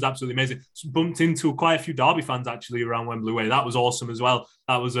whole thing was absolutely amazing. Bumped into quite a few Derby fans actually around Wembley Way. That was awesome as well.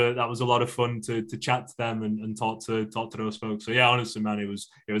 That was a lot of fun to chat to them and talk to those folks. So yeah, honestly, man, it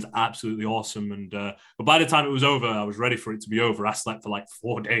was absolutely awesome. And but by the time it was over, I was ready for it to be over. I slept for like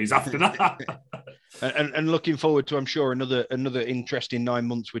 4 days after that. And looking forward to, I'm sure, another interesting 9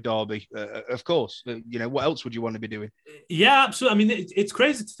 months with Derby. Of course, what else would you want to be doing? Yeah, absolutely. I mean, it's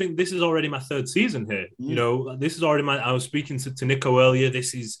crazy to think this is already my third season here. This is already I was speaking to Nico earlier.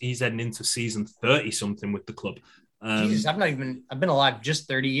 He's heading into season 30 something with the club. Jesus, I've been alive just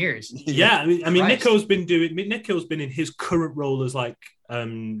 30 years. Yeah, I mean, Nico's been in his current role as like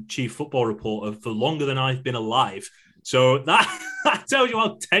chief football reporter for longer than I've been alive. So that tells you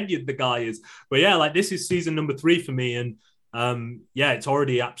how tenured the guy is. But yeah, like this is season number 3 for me, and yeah, it's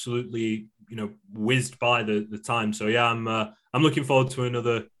already absolutely whizzed by the time. So yeah, I'm looking forward to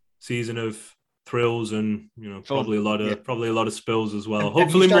another season of thrills and probably a lot of spills as well.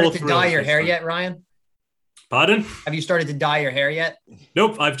 Hopefully more. Have you started to dye your hair yet, Ryan? Pardon? Have you started to dye your hair yet?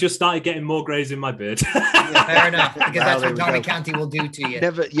 Nope, I've just started getting more greys in my beard. Yeah, fair enough, because that's what Derby County will do to you.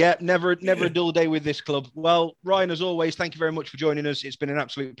 Never a dull day with this club. Well, Ryan, as always, thank you very much for joining us. It's been an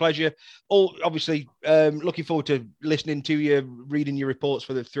absolute pleasure. Obviously, looking forward to listening to you, reading your reports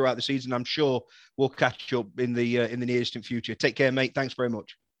throughout the season. I'm sure we'll catch up in the near distant future. Take care, mate. Thanks very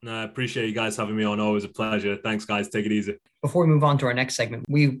much. No, I appreciate you guys having me on. Always a pleasure. Thanks, guys. Take it easy. Before we move on to our next segment,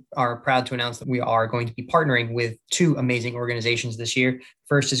 we are proud to announce that we are going to be partnering with 2 amazing organizations this year.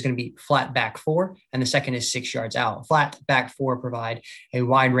 First is going to be Flat Back 4, and the second is 6 Yards Out. Flat Back 4 provide a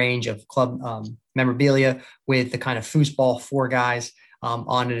wide range of club memorabilia with the kind of foosball 4 guys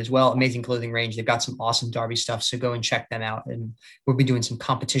on it as well. Amazing clothing range. They've got some awesome Derby stuff, so go and check them out. And we'll be doing some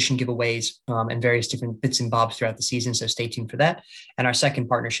competition giveaways and various different bits and bobs throughout the season, so stay tuned for that. And our second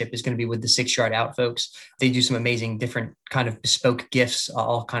partnership is going to be with the 6 Yard Out folks. They do some amazing different kind of bespoke gifts,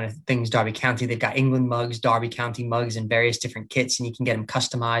 all kind of things Derby County. They've got England mugs, Derby County mugs, and various different kits, and you can get them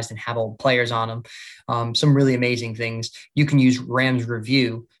customized and have old players on them. Some really amazing things. You can use Rams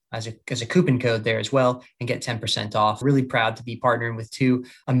Review as a coupon code there as well and get 10% off. Really proud to be partnering with 2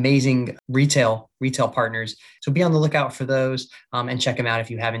 amazing retail partners. So be on the lookout for those and check them out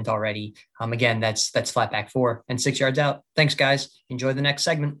if you haven't already. Again, that's Flatback 4 and 6 Yards Out. Thanks, guys. Enjoy the next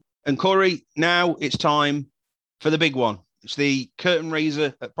segment. And Corey, now it's time for the big one. It's the curtain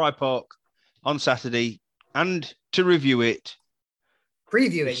raiser at Pride Park on Saturday, and to review it.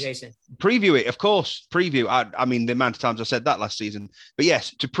 Preview it, Jason. Preview it, of course. Preview. I mean, the amount of times I said that last season. But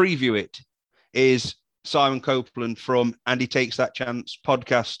yes, to preview it is Simon Copeland from Andy Takes That Chance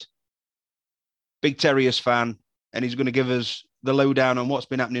podcast. Big Terriers fan. And he's going to give us the lowdown on what's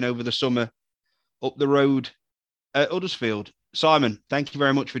been happening over the summer up the road at Huddersfield. Simon, thank you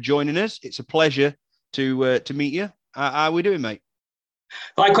very much for joining us. It's a pleasure to meet you. How are we doing, mate?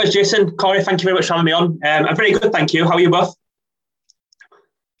 Likewise, Jason. Corey, thank you very much for having me on. I'm very good, thank you. How are you both?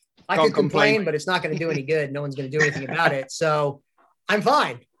 I could complain, but it's not going to do any good. No one's going to do anything about it. So I'm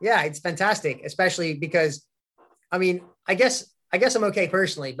fine. Yeah, it's fantastic, especially because, I mean, I guess I'm okay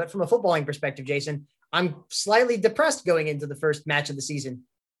personally, but from a footballing perspective, Jason, I'm slightly depressed going into the first match of the season.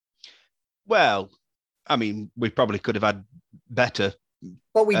 Well, I mean, we probably could have had better.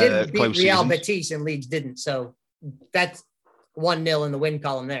 But we did beat Real seasons. Betis and Leeds didn't. So that's 1-0 in the win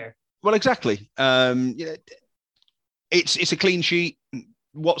column there. Well, exactly. It's a clean sheet.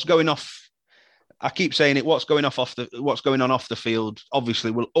 What's going off? I keep saying it. What's going on off the field obviously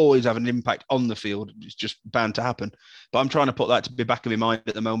will always have an impact on the field. It's just bound to happen. But I'm trying to put that to the back of my mind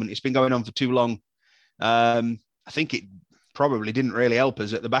at the moment. It's been going on for too long. I think it probably didn't really help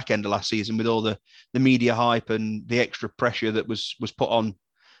us at the back end of last season with all the media hype and the extra pressure that was put on.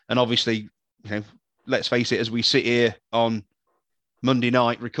 And obviously, let's face it, as we sit here on Monday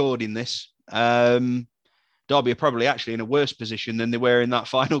night recording this, Derby are probably actually in a worse position than they were in that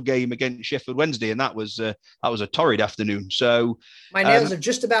final game against Sheffield Wednesday, and that was a torrid afternoon. So my nails have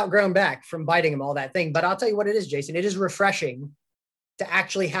just about grown back from biting them all that thing. But I'll tell you what it is, Jason. It is refreshing to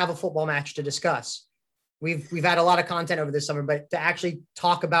actually have a football match to discuss. We've had a lot of content over this summer, but to actually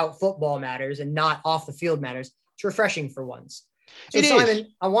talk about football matters and not off the field matters, it's refreshing for once. So Simon,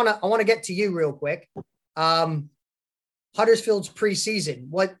 I want to get to you real quick. Huddersfield's preseason.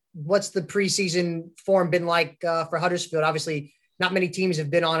 What's the preseason form been like for Huddersfield? Obviously, not many teams have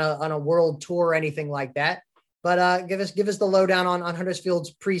been on a world tour or anything like that. But give us the lowdown on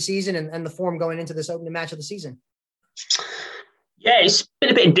Huddersfield's preseason and the form going into this opening match of the season. Yeah, it's been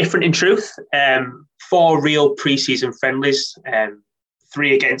a bit different in truth. 4 real preseason friendlies,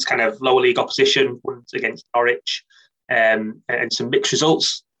 3 against kind of lower league opposition, 1 against Norwich, and some mixed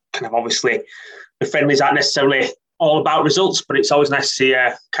results. Kind of obviously, the friendlies aren't necessarily all about results, but it's always nice to see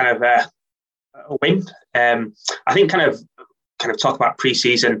a win. I think kind of talk about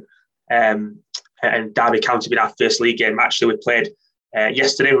pre-season and Derby County being our first league game. Actually, we played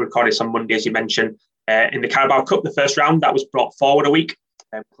yesterday. We recorded this on Monday, as you mentioned, in the Carabao Cup, the first round. That was brought forward a week.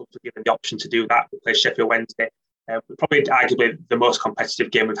 Clubs were given the option to do that. We played Sheffield Wednesday. Probably arguably the most competitive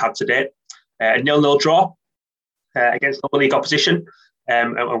game we've had to date. A 0-0 draw against lower league opposition,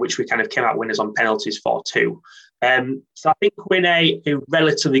 which we kind of came out winners on penalties 4-2. So I think we're in a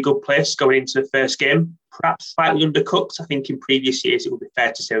relatively good place going into the first game, perhaps slightly undercooked. I think in previous years it would be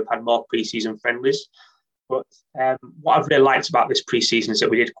fair to say we've had more pre-season friendlies. But what I've really liked about this pre-season is that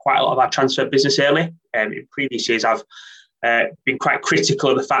we did quite a lot of our transfer business early. In previous years, I've been quite critical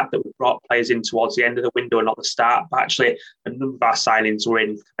of the fact that we brought players in towards the end of the window and not the start. But actually, a number of our signings were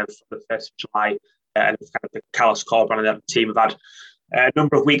in kind of the 1st of July, and kind of the Carlos Corberan and the team have had a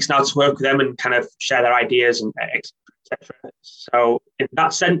number of weeks now to work with them and kind of share their ideas and etc. So in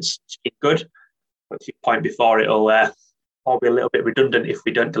that sense, it's been good. But to your point before, it'll all be a little bit redundant if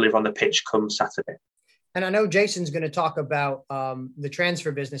we don't deliver on the pitch come Saturday. And I know Jason's going to talk about the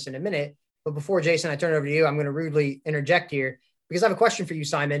transfer business in a minute. But before, Jason, I turn it over to you, I'm going to rudely interject here because I have a question for you,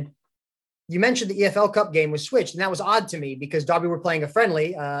 Simon. You mentioned the EFL Cup game was switched, and that was odd to me because Derby were playing a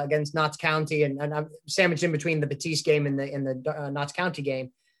friendly against Notts County, and I'm sandwiched in between the Betis game and the Notts County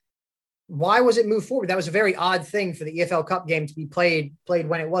game. Why was it moved forward? That was a very odd thing for the EFL Cup game to be played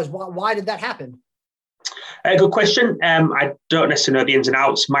when it was. Why did that happen? Good question. I don't necessarily know the ins and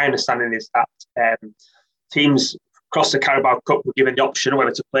outs. My understanding is that teams across the Carabao Cup were given the option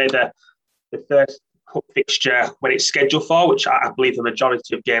whether to play the first cup fixture when it's scheduled for, which I believe the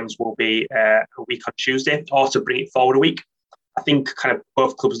majority of games will be a week on Tuesday, or to bring it forward a week. I think kind of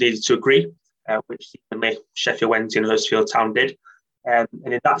both clubs needed to agree, which certainly Sheffield Wednesday and Huddersfield Town did. And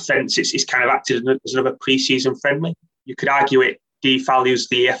in that sense, it's kind of acted as another pre-season friendly. You could argue it devalues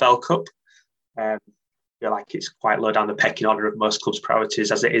the EFL Cup. I feel like it's quite low down the pecking order of most clubs'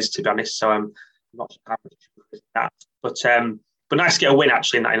 priorities as it is, to be honest. So I'm not sure how much that. But nice to get a win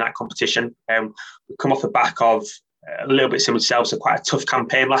actually in that competition. We've come off the back of a little bit similar to ourselves, quite a tough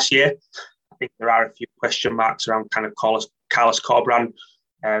campaign last year. I think there are a few question marks around kind of Carlos Corberan.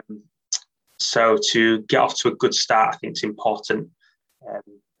 So to get off to a good start, I think it's important.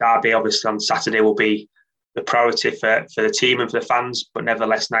 Derby obviously on Saturday will be the priority for the team and for the fans, but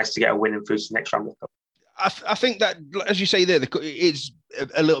nevertheless nice to get a win and through to the next round of the cup. I think that, as you say there, it's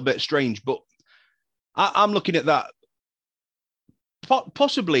a little bit strange, but I'm looking at that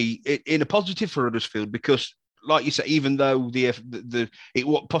possibly in a positive for Huddersfield because, like you said, even though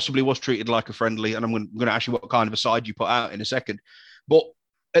it possibly was treated like a friendly, and I'm going to ask you what kind of a side you put out in a second, but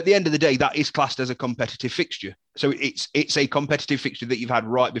at the end of the day, that is classed as a competitive fixture. So it's a competitive fixture that you've had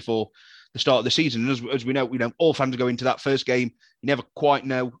right before the start of the season. And as we know, all fans go into that first game. You never quite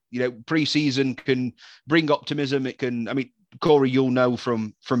know. Pre-season can bring optimism. It can. I mean, Corey, you'll know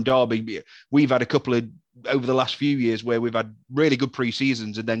from Derby, we've had a couple of over the last few years where we've had really good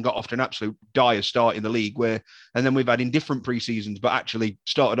pre-seasons and then got off to an absolute dire start in the league. And then we've had indifferent pre-seasons, but actually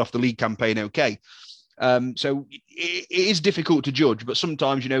started off the league campaign okay. So it is difficult to judge, but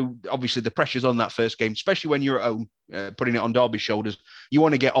sometimes, obviously the pressure's on that first game, especially when you're at home, putting it on Derby's shoulders. You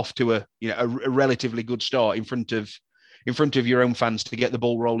want to get off to a relatively good start in front of your own fans to get the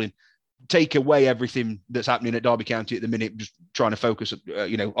ball rolling. Take away everything that's happening at Derby County at the minute, just trying to focus,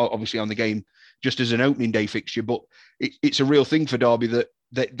 obviously on the game just as an opening day fixture. But it's a real thing for Derby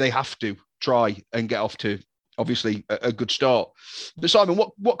that they have to try and get off to, obviously, a good start. But Simon,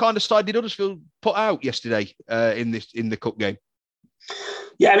 what kind of side did Huddersfield put out yesterday in the cup game?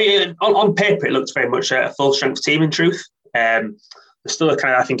 Yeah, I mean, on paper it looked very much a full strength team. In truth, there's still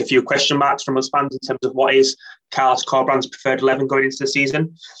I think a few question marks from us fans in terms of what is Carlos Corbrand's preferred 11 going into the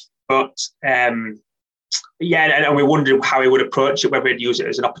season. But and we wondered how he would approach it, whether he'd use it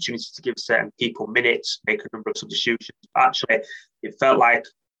as an opportunity to give certain people minutes, make a number of substitutions. But actually, it felt like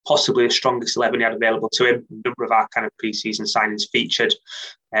possibly the strongest 11 he had available to him. A number of our kind of pre-season signings featured,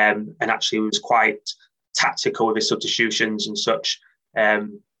 and actually he was quite tactical with his substitutions and such. He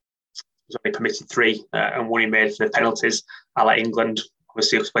was only permitted 3, and one he made for the penalties, a la England.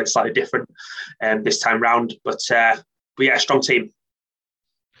 Obviously, it went slightly different this time round, but yeah, strong team.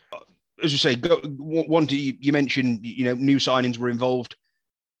 As you say, one, you mentioned, new signings were involved.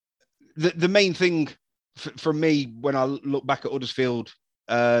 The main thing for me when I look back at Huddersfield,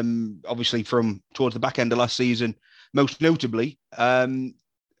 obviously from towards the back end of last season, most notably, a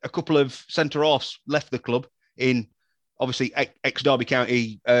couple of centre-halves left the club in, obviously, ex-Derby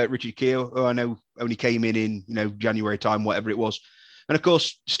County, Richard Keogh, who I know only came in January time, whatever it was. And of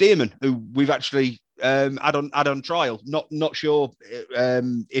course, Stearman, who we've actually had on trial. Not sure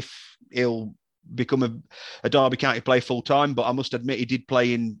if he'll become a Derby County player full time, but I must admit he did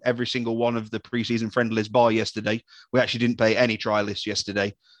play in every single one of the pre-season friendlies bar yesterday. We actually didn't pay any trialists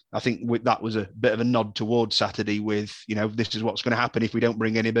yesterday. I think that was a bit of a nod towards Saturday with, this is what's going to happen if we don't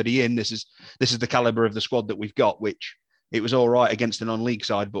bring anybody in. This is the caliber of the squad that we've got, which it was all right against a non-league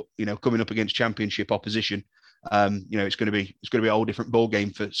side, but coming up against championship opposition, it's going to be a whole different ball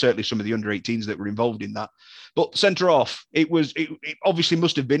game for certainly some of the under 18s that were involved in that. But centre off, it obviously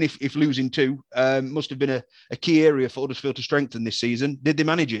must have been, if losing 2, must have been a key area for Huddersfield to strengthen this season. Did they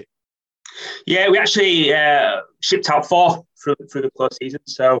manage it? Yeah, we actually shipped out 4 through the close season.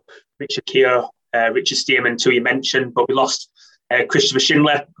 So Richard Keogh, Richard Stearman, 2 you mentioned, but we lost Christopher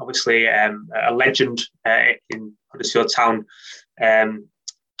Schindler, obviously a legend in Huddersfield Town kind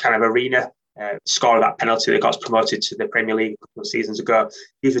of arena. Scorer of that penalty that got us promoted to the Premier League a couple of seasons ago.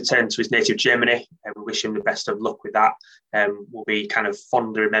 He's returned to his native Germany, and we wish him the best of luck with that. Will be kind of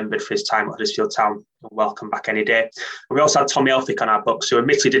fondly remembered for his time at Huddersfield Town, and welcome back any day. And we also had Tommy Elphick on our books, who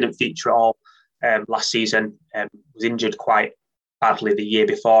admittedly didn't feature at all last season, was injured quite badly the year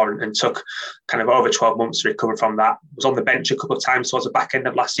before and took kind of over 12 months to recover from that. Was on the bench a couple of times towards the back end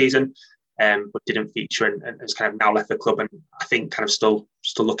of last season, but didn't feature and has kind of now left the club, and I think kind of still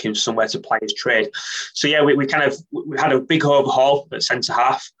looking somewhere to play his trade. So yeah, we had a big overhaul at centre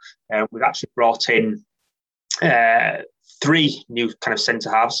half. We've actually brought in 3 new kind of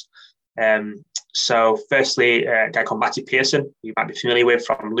centre halves. So firstly, a guy called Matty Pearson, you might be familiar with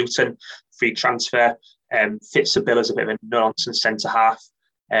from Luton, free transfer, fits the bill as a bit of a no-nonsense centre half,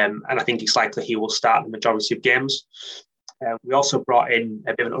 and I think it's likely he will start the majority of games. We also brought in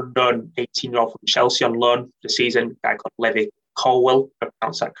a bit of an unknown 18-year-old from Chelsea on loan this season, a guy called Levy Colwell, if I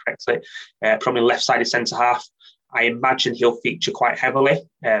pronounce that correctly, probably left-sided centre-half. I imagine he'll feature quite heavily.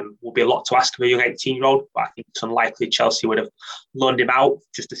 Will be a lot to ask of a young 18-year-old, but I think it's unlikely Chelsea would have loaned him out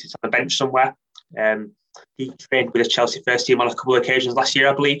just to sit on the bench somewhere. He trained with the Chelsea first team on a couple of occasions last year,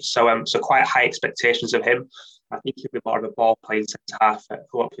 I believe, so quite high expectations of him. I think he'll be more of a ball-playing centre-half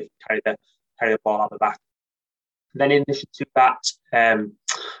who hopefully carry the ball out the back. Then in addition to that,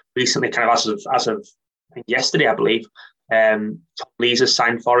 recently, kind of as of I think yesterday, I believe, Tom Lees has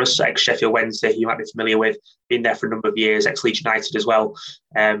signed for us, ex-Sheffield Wednesday, you might be familiar with, been there for a number of years, ex-Leeds United as well.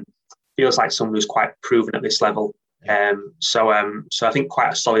 Feels like someone who's quite proven at this level. So I think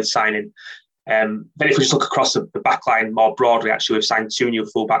quite a solid signing. Then if we just look across the back line more broadly, actually, we've signed 2 new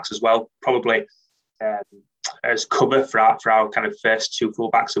fullbacks as well, probably as cover for our kind of first 2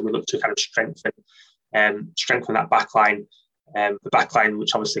 fullbacks that we look to kind of strengthen that back line. The back line,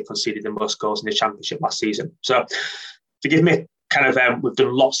 which obviously conceded the most goals in the Championship last season. So forgive me, kind of we've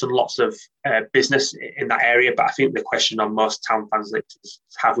done lots and lots of business in that area, but I think the question on most Town fans' lips is,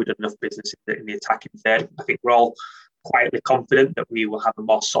 have we done enough business in the attacking third? I think we're all quietly confident that we will have a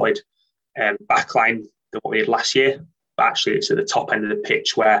more solid back line than what we had last year. But actually, it's at the top end of the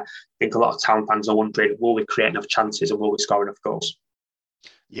pitch where I think a lot of Town fans are wondering, will we create enough chances and will we score enough goals?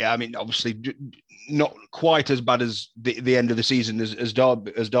 Yeah, I mean, obviously not quite as bad as the end of the season as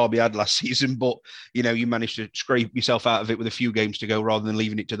Derby had last season, but you managed to scrape yourself out of it with a few games to go rather than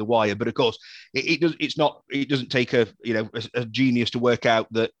leaving it to the wire. But of course, it doesn't take a genius to work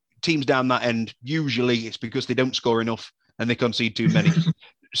out that teams down that end, usually it's because they don't score enough and they concede too many.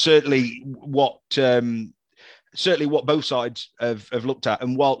 Certainly what both sides have looked at.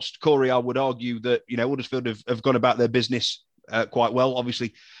 And whilst Corey, I would argue that Huddersfield have gone about their business quite well.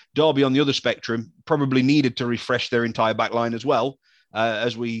 Obviously, Derby on the other spectrum probably needed to refresh their entire back line as well.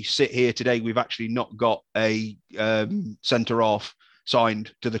 As we sit here today, we've actually not got a centre half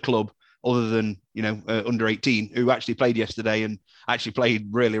signed to the club other than under 18, who actually played yesterday and actually played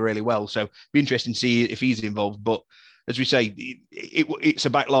really, really well. So be interesting to see if he's involved. But as we say, it's a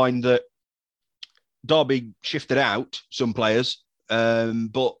back line that Derby shifted out some players,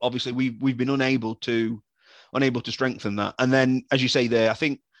 but obviously we've been unable to strengthen that. And then, as you say there, I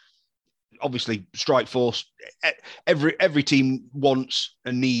think obviously strike force. Every team wants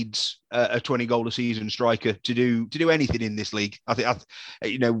and needs a 20 goal a season striker to do anything in this league. I think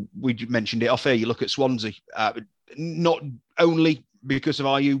we mentioned it off air. You look at Swansea, not only because of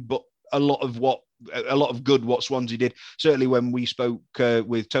Ayew, but a lot of good what Swansea did. Certainly when we spoke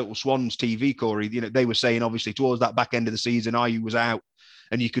with Total Swans TV, Corey, they were saying obviously towards that back end of the season, Ayew was out,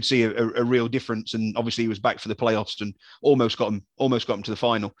 and you could see a real difference. And obviously he was back for the playoffs and almost got him to the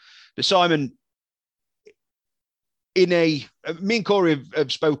final. But Simon, me and Corey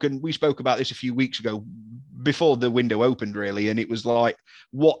have spoken. We spoke about this a few weeks ago before the window opened, really, and it was like,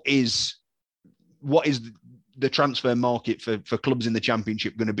 what is the transfer market for clubs in the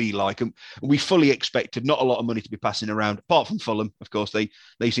Championship going to be like? And we fully expected not a lot of money to be passing around, apart from Fulham. Of course, they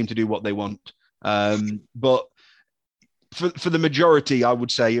seem to do what they want. But for the majority, I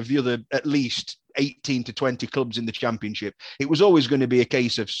would say, of the other at least 18 to 20 clubs in the Championship, it was always going to be a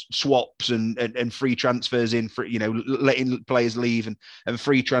case of swaps and free transfers in, for letting players leave and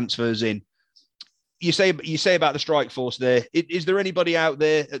free transfers in. You say about the strike force there. Is there anybody out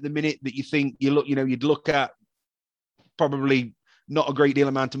there at the minute that you think you'd look at? Probably not a great deal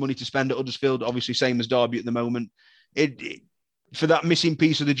amount of money to spend at Huddersfield. Obviously, same as Derby at the moment. For that missing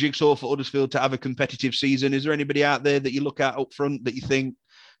piece of the jigsaw for Huddersfield to have a competitive season, is there anybody out there that you look at up front that you think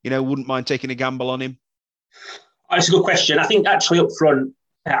wouldn't mind taking a gamble on him? That's a good question. I think actually up front,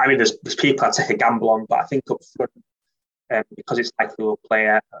 I mean, there's people I take a gamble on, but I think up front, because it's likely we'll play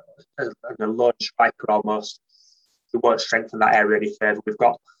a lone striker almost, we won't strengthen that area any further. We've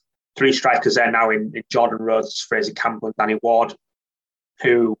got 3 strikers there now in Jordan Rhodes, Fraser Campbell and Danny Ward,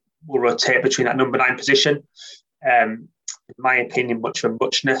 who will rotate between that number 9 position. In my opinion, much of a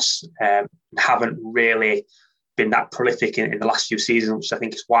muchness, haven't really been that prolific in the last few seasons, which I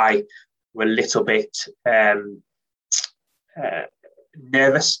think is why we're a little bit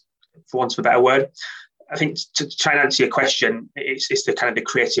nervous, for want of a better word. I think to try and answer your question, it's the kind of the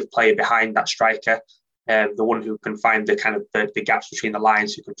creative player behind that striker, the one who can find the kind of the gaps between the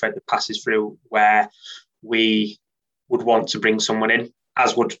lines, who can thread the passes through where we would want to bring someone in,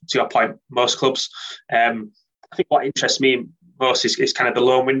 as would, to your point, most clubs. I think what interests me most is kind of the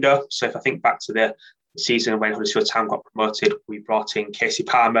loan window. So if I think back to the season when Huddersfield Town got promoted, we brought in Casey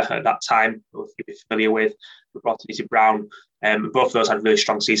Palmer at that time, who you'll be familiar with. We brought in Izzy Brown. Both of those had really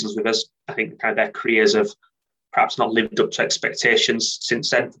strong seasons with us. I think kind of their careers have perhaps not lived up to expectations since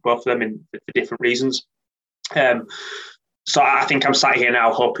then for both of them for different reasons. So I think I'm sat here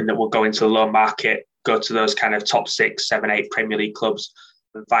now hoping that we'll go into the loan market, go to those kind of top 6, 7, 8 Premier League clubs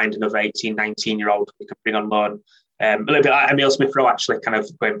and find another 18, 19-year-old we can bring on loan. A little bit like Emile Smith-Rowe, actually, kind of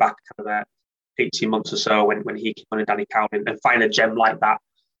going back kind of 18 months or so when he came on in Danny Cowden, and find a gem like that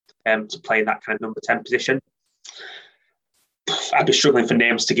to play in that kind of number 10 position. I'd be struggling for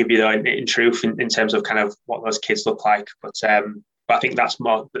names to give you, though, in truth, in terms of kind of what those kids look like. But I think that's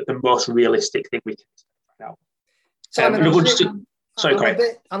more the most realistic thing we can find out.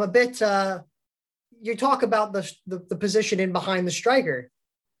 I'm a bit. You talk about the position in behind the striker.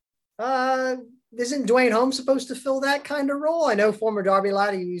 Isn't Dwayne Holmes supposed to fill that kind of role? I know, former Derby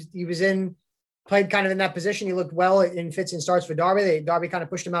lad. He was played kind of in that position. He looked well in fits and starts for Derby. Derby kind of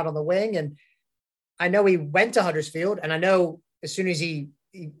pushed him out on the wing, and I know he went to Huddersfield, and I know as soon as he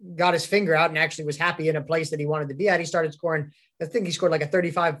got his finger out and actually was happy in a place that he wanted to be at, he started scoring. I think he scored like a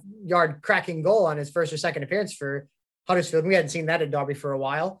 35-yard cracking goal on his first or second appearance for Huddersfield. We hadn't seen that at Derby for a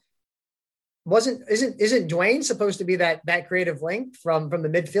while. Isn't Dwayne supposed to be that creative link from the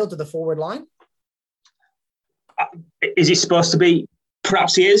midfield to the forward line? Is he supposed to be?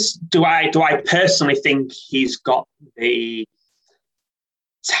 Perhaps he is. Do I personally think he's got the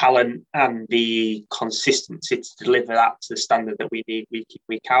talent and the consistency to deliver that to the standard that we need week in,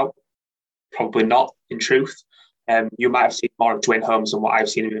 week out? Probably not, in truth. You might have seen more of Dwayne Holmes than what I've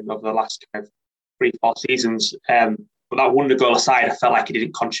seen of him over the last kind of 3-4 seasons. But that wonder goal aside, I felt like he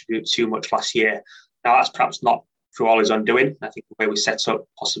didn't contribute too much last year. Now, that's perhaps not through all his undoing. I think the way we set up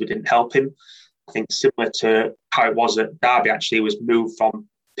possibly didn't help him. I think similar to how it was at Derby, actually, he was moved from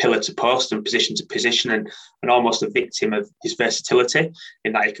pillar to post and position to position and almost a victim of his versatility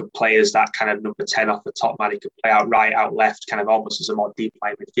in that he could play as that kind of number 10 off the top man. He could play out right, out left, kind of almost as a more deep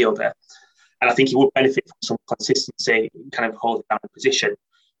line midfielder. And I think he would benefit from some consistency, kind of holding down the position.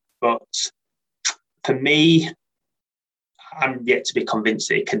 But for me, I'm yet to be convinced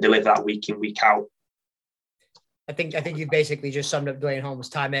that he can deliver that week in, week out. I think you basically just summed up Dwayne Holmes'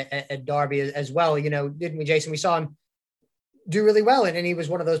 time at Derby as well. You know, didn't we, Jason? We saw him do really well, and he was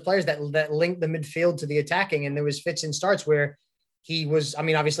one of those players that linked the midfield to the attacking. And there was fits and starts where he was. I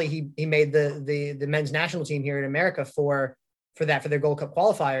mean, obviously he made the men's national team here in America for their Gold Cup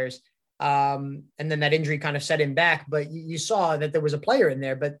qualifiers. And then that injury kind of set him back. But you saw that there was a player in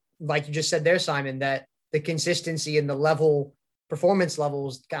there. But like you just said there, Simon, that the consistency and the performance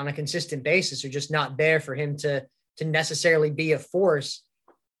levels on a consistent basis are just not there for him to necessarily be a force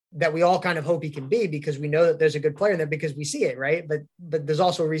that we all kind of hope he can be, because we know that there's a good player in there because we see it, right? But there's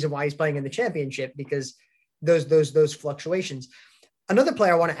also a reason why he's playing in the championship, because those fluctuations. Another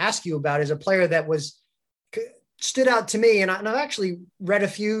player I want to ask you about is a player that stood out to me, and I've actually read a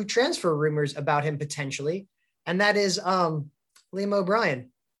few transfer rumors about him potentially, and that is Liam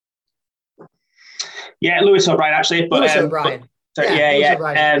O'Brien. Yeah, Lewis O'Brien actually. But, Lewis O'Brien.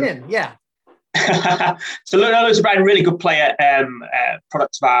 Yeah. So Lewis O'Brien, really good player,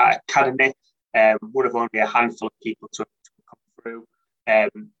 product of our academy, one of only a handful of people to come through.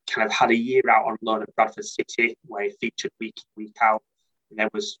 Kind of had a year out on loan at Bradford City, where he featured week in, week out, and then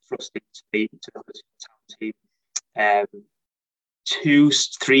was thrust into the Huddersfield town team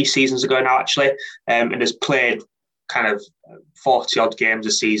 2-3 seasons ago now, actually, and has played kind of 40 odd games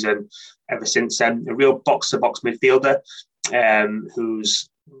a season ever since then. A real box-to-box midfielder who's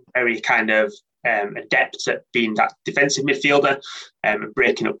very kind of adept at being that defensive midfielder and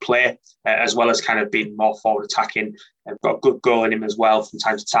breaking up play, as well as kind of being more forward attacking. Got a good goal in him as well from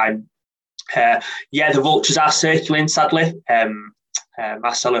time to time. The Vultures are circulating, sadly.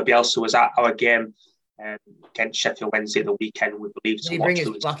 Marcelo Bielsa was at our game against Sheffield Wednesday the weekend, we believe. Did he bring his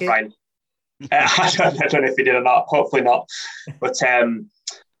bucket? I don't know if he did or not. Hopefully not. But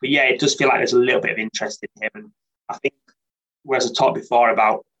yeah, it does feel like there's a little bit of interest in him. And I think, whereas I talked before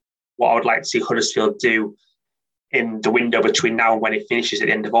about what I would like to see Huddersfield do in the window between now and when it finishes at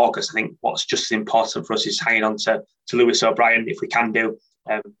the end of August, I think what's just as important for us is hanging on to Lewis O'Brien, if we can do,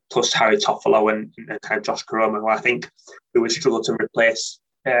 plus Harry Toffolo and kind of Josh Caroma, who I think we would struggle to replace,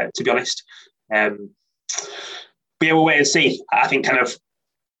 to be honest. But yeah, we'll wait and see. I think kind of,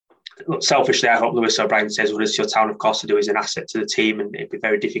 selfishly, I hope Lewis O'Brien says Huddersfield Town, of course, to do is an asset to the team, and it'd be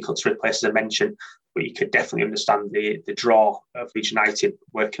very difficult to replace, as I mentioned. But you could definitely understand the draw of Leeds United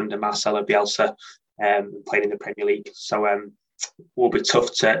working under Marcelo Bielsa and playing in the Premier League. So it will be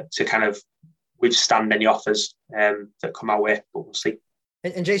tough to kind of withstand any offers that come our way, but we'll see.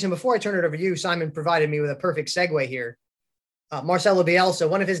 And Jason, before I turn it over to you, Simon provided me with a perfect segue here. Marcelo Bielsa,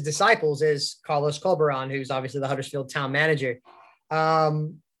 one of his disciples is Carlos Corberán, who's obviously the Huddersfield Town manager. I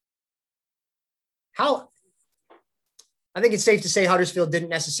think it's safe to say Huddersfield didn't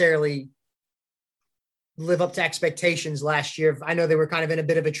necessarily live up to expectations last year. I know they were kind of in a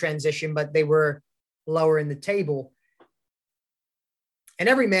bit of a transition, but they were lower in the table. And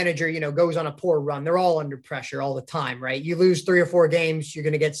every manager, goes on a poor run. They're all under pressure all the time, right? You lose 3 or 4 games, you're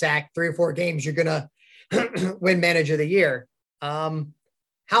going to get sacked. 3 or 4 games, you're going to win Manager of the Year.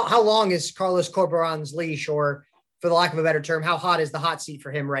 How long is Carlos Corberán's leash, or for the lack of a better term, how hot is the hot seat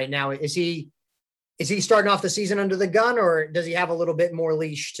for him right now? Is he starting off the season under the gun, or does he have a little bit more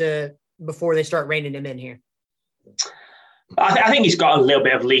leash before they start reining him in here? I think he's got a little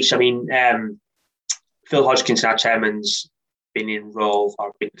bit of leash. I mean, Phil Hodgkinson, our chairman's been in role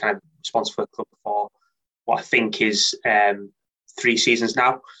or been kind of responsible for the club for what I think is 3 seasons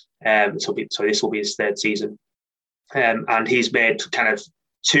now. This will be his 3rd season. And he's made kind of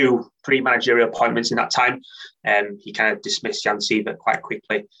 2 managerial appointments in that time. He kind of dismissed Jan Sievert quite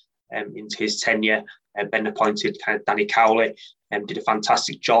quickly into his tenure, and then appointed kind of Danny Cowley, and did a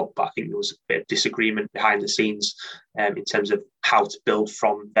fantastic job. But I think there was a bit of disagreement behind the scenes in terms of how to build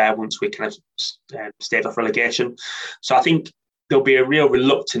from there once we kind of stayed off relegation. So I think there'll be a real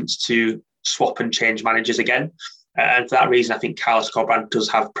reluctance to swap and change managers again. And for that reason, I think Carlos Corberán does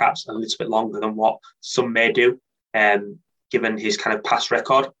have perhaps a little bit longer than what some may do. given his kind of past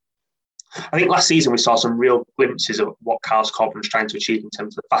record. I think last season we saw some real glimpses of what Carlos Corberan's trying to achieve in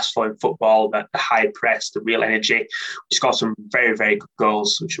terms of the fast-flowing football, the high press, the real energy. We scored some very, very good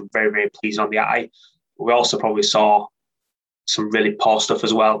goals, which were very, very pleasing on the eye. But we also probably saw some really poor stuff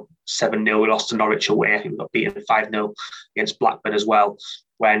as well. 7-0, we lost to Norwich away. I think we got beaten 5-0 against Blackburn as well,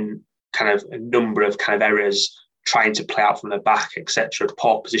 when kind of a number of kind of errors, trying to play out from the back, etc.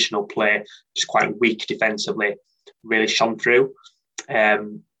 Poor positional play, just quite weak defensively, really shone through.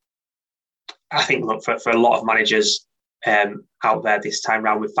 I think, look, for a lot of managers out there this time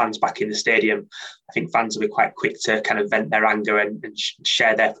round with fans back in the stadium, I think fans will be quite quick to kind of vent their anger and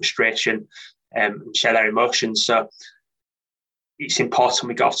share their frustration and share their emotions. So it's important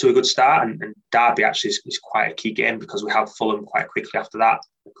we got off to a good start, and Derby actually is quite a key game because we have Fulham quite quickly after that,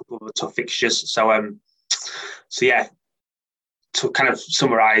 a couple of tough fixtures. So yeah, to kind of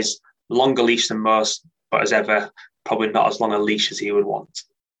summarise, longer leash than most, but as ever, probably not as long a leash as he would want.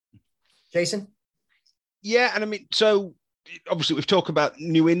 Jason? Yeah, and I mean, so obviously we've talked about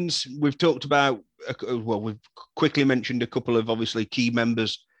new ins. We've talked about, we've quickly mentioned a couple of obviously key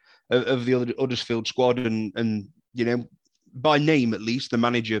members of the Huddersfield squad, and you know, by name at least, the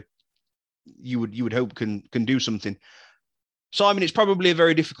manager you would hope can do something. Simon, it's probably a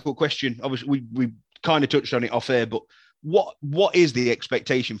very difficult question. Obviously, we kind of touched on it off air, but what is the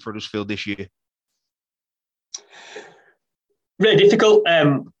expectation for Huddersfield this year? Really difficult.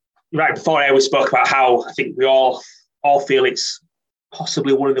 Right before we spoke about how I think we all feel it's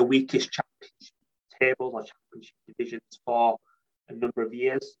possibly one of the weakest championship tables or championship divisions for a number of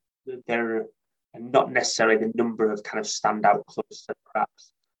years. There are not necessarily the number of kind of standout clubs that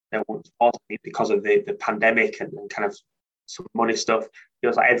perhaps there once was, because of the pandemic and kind of some money stuff. It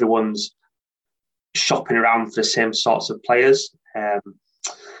feels like everyone's shopping around for the same sorts of players.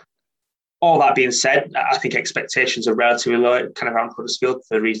 All that being said, I think expectations are relatively low kind of around Huddersfield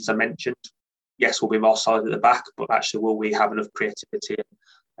for the reasons I mentioned. Yes, we'll be more solid at the back, but actually will we have enough creativity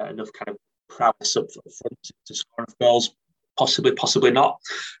and enough kind of prowess up front to score enough goals? Possibly not.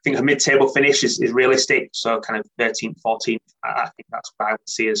 I think a mid-table finish is realistic, so kind of 13th, 14th. I think that's where I would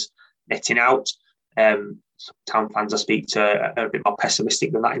see us netting out. Some town fans I speak to are a bit more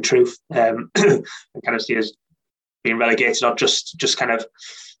pessimistic than that in truth, and kind of see us being relegated or just kind of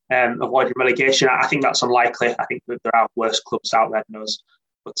avoiding relegation. I think that's unlikely. I think that there are worse clubs out there than us.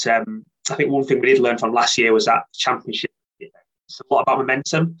 But I think one thing we did learn from last year was that Championship, it's a lot about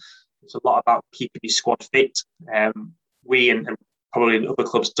momentum. It's a lot about keeping your squad fit. We and probably other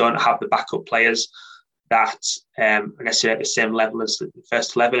clubs don't have the backup players that are necessarily at the same level as the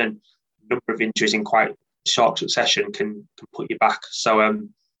first 11, and a number of injuries in quite short succession can put you back. So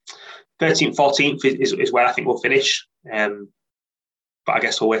 13th, 14th is where I think we'll finish. But I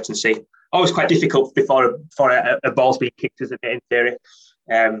guess we'll wait and see. Always quite difficult before a ball's being kicked, isn't it, in theory?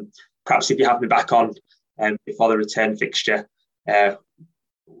 Perhaps if you have me back on before the return fixture,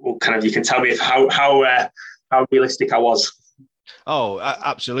 you can tell me how realistic I was. Oh,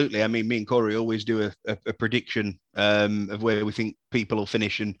 absolutely. I mean, me and Corey always do a prediction of where we think people will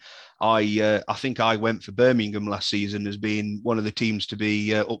finish. And I think I went for Birmingham last season as being one of the teams to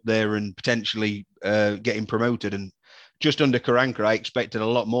be up there and potentially getting promoted. And just under Karanka, I expected a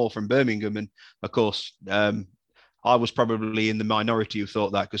lot more from Birmingham. And of course, I was probably in the minority who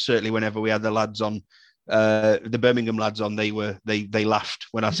thought that, because certainly whenever we had the lads on, the Birmingham lads on, they laughed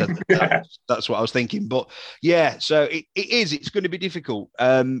when I said that. That's what I was thinking. But yeah, so it's going to be difficult.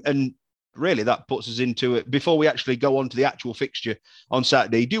 And really that puts us into it. Before we actually go on to the actual fixture on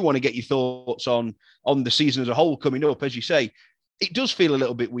Saturday, do want to get your thoughts on the season as a whole coming up. As you say, it does feel a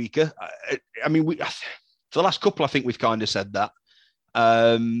little bit weaker. I mean, for the last couple, I think we've kind of said that.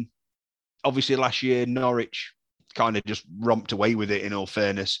 Obviously last year, Norwich kind of just romped away with it, in all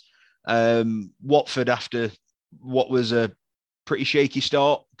fairness. Watford, after what was a pretty shaky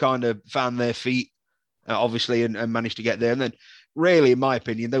start, kind of found their feet, obviously, and managed to get there. And then, really, in my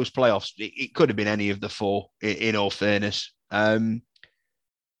opinion, those playoffs, it could have been any of the four, in all fairness. You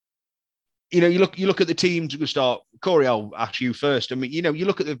look at the teams. We'll start. Corey, I'll ask you first. I mean, you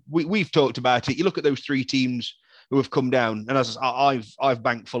look at we've talked about it. You look at those three teams who have come down, and as I've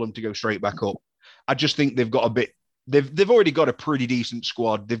banked Fulham to go straight back up. I just think they've got a bit. They've already got a pretty decent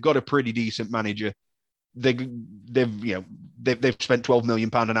squad. They've got a pretty decent manager. They've spent £12 million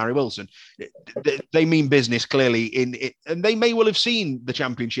on Harry Wilson. They mean business, clearly, in it, and they may well have seen the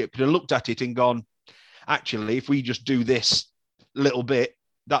Championship and looked at it and gone, actually, if we just do this little bit,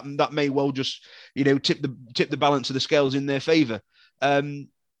 that may well just tip the balance of the scales in their favour. Who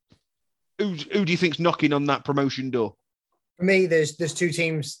do you think's knocking on that promotion door? For me, there's two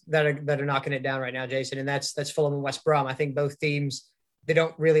teams that are knocking it down right now, Jason, and that's Fulham and West Brom. I think both teams, they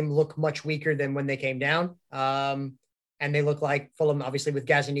don't really look much weaker than when they came down. And they look like Fulham, obviously with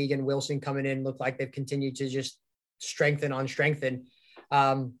Gazaniga and Wilson coming in, look like they've continued to just strengthen.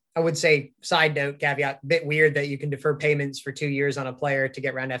 I would say, side note, caveat, bit weird that you can defer payments for 2 years on a player to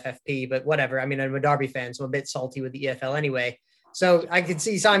get around FFP, but whatever. I mean, I'm a Derby fan, so I'm a bit salty with the EFL anyway. So I can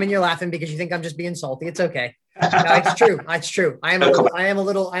see, Simon, you're laughing because you think I'm just being salty. It's okay. No, it's true. It's true. I am a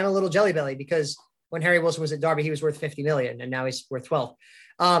little jelly belly because when Harry Wilson was at Derby, he was worth 50 million and now he's worth 12.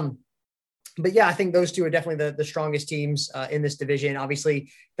 But yeah, I think those two are definitely the strongest teams in this division.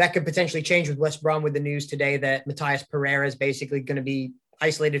 Obviously, that could potentially change with West Brom with the news today that Matthias Pereira is basically going to be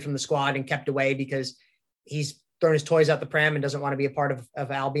isolated from the squad and kept away because he's thrown his toys out the pram and doesn't want to be a part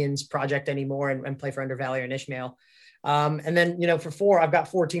of Albion's project anymore and play for Undervalley or Ishmael. And then, for 4, I've got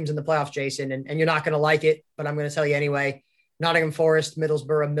 4 teams in the playoffs, Jason, and you're not going to like it, but I'm going to tell you anyway. Nottingham Forest,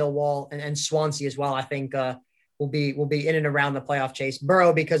 Middlesbrough, Millwall, and Swansea as well, I think will be in and around the playoff chase.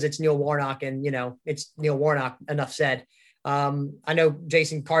 Borough, because it's Neil Warnock and, it's Neil Warnock, enough said. I know,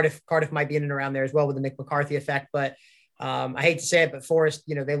 Jason, Cardiff might be in and around there as well with the Mick McCarthy effect, but I hate to say it, but Forest,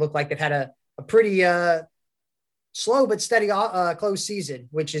 they look like they've had a pretty slow but steady close season,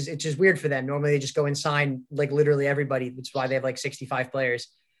 which is weird for them. Normally they just go and sign like literally everybody. That's why they have like 65 players.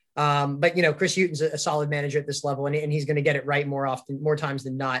 But Chris Hughton's a solid manager at this level, and he's going to get it right more times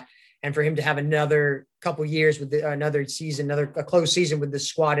than not. And for him to have another couple years with a close season with the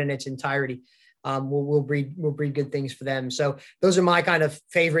squad in its entirety, will breed good things for them. So those are my kind of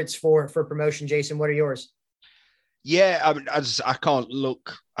favorites for promotion. Jason, what are yours? Yeah, I mean, I can't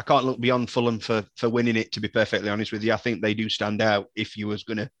look beyond Fulham for winning it. To be perfectly honest with you, I think they do stand out. If you was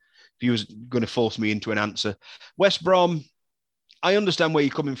gonna force me into an answer, West Brom, I understand where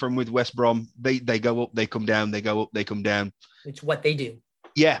you're coming from with West Brom. They go up, they come down, they go up, they come down. It's what they do.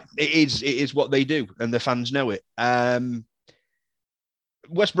 Yeah, it is what they do, and the fans know it.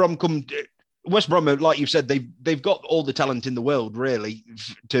 West Brom, like you've said, they've got all the talent in the world, really,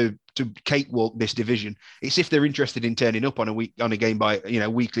 to cakewalk this division. It's if they're interested in turning up on a game by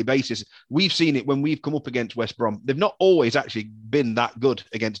weekly basis. We've seen it when we've come up against West Brom. They've not always actually been that good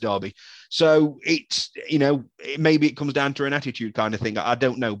against Derby. So it's maybe it comes down to an attitude kind of thing. I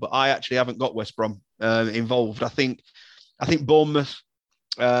don't know, but I actually haven't got West Brom involved. I think Bournemouth.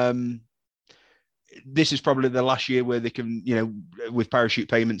 This is probably the last year where they can, with parachute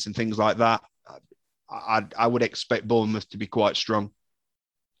payments and things like that. I would expect Bournemouth to be quite strong.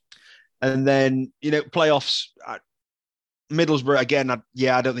 And then, playoffs, Middlesbrough, again,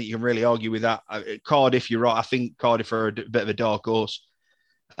 I don't think you can really argue with that. Cardiff, you're right. I think Cardiff are a bit of a dark horse.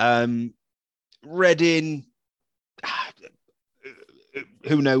 Reading,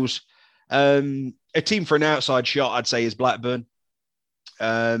 who knows? A team for an outside shot, I'd say, is Blackburn.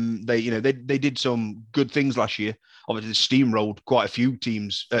 They did some good things last year. Obviously, steamrolled quite a few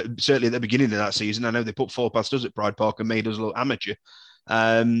teams, certainly at the beginning of that season. I know they put 4 past us at Pride Park and made us look amateur.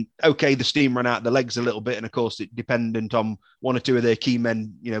 Okay, the steam ran out the legs a little bit, and of course, it dependent on 1 or 2 of their key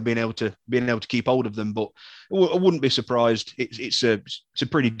men, being able to keep hold of them. But I wouldn't be surprised. It's a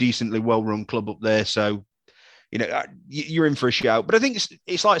pretty decently well-run club up there, so you're in for a shout. But I think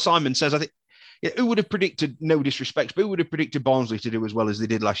it's like Simon says. I think. Who would have predicted, no disrespect, but who would have predicted Barnsley to do as well as they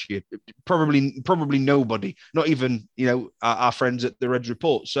did last year? Probably nobody, not even, our friends at the Reds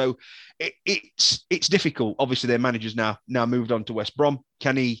Report. So it's difficult. Obviously, their manager's now moved on to West Brom.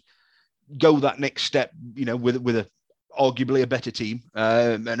 Can he go that next step, with arguably a better team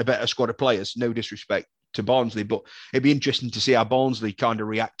and a better squad of players? No disrespect to Barnsley, but it'd be interesting to see how Barnsley kind of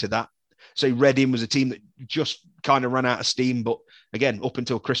react to that. So Reading was a team that just kind of ran out of steam, but again, up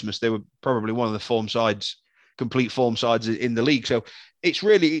until Christmas, they were probably one of the complete form sides in the league. So it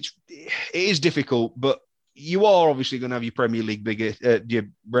is difficult, but you are obviously going to have your Premier League your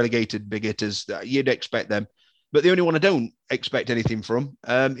relegated big hitters. You'd expect them, but the only one I don't expect anything from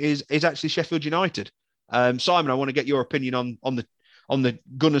is actually Sheffield United. Simon, I want to get your opinion on the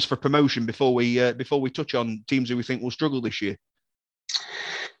gunners for promotion before we touch on teams who we think will struggle this year.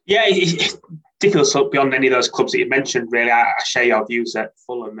 Yeah, it's difficult to look beyond any of those clubs that you mentioned, really. I share your views that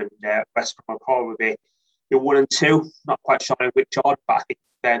Fulham and West Brom will probably be 1 and 2. Not quite sure in which order, but I think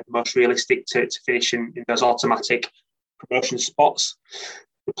they're the most realistic to finish in those automatic promotion spots.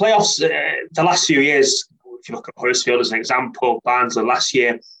 The playoffs, the last few years, if you look at Huddersfield as an example, Barnsley last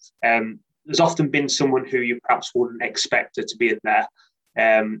year, there's often been someone who you perhaps wouldn't expect to be in there.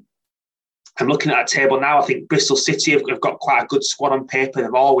 I'm looking at that table now. I think Bristol City have got quite a good squad on paper.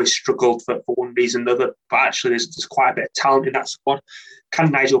 They've always struggled for one reason or another, but actually there's quite a bit of talent in that squad.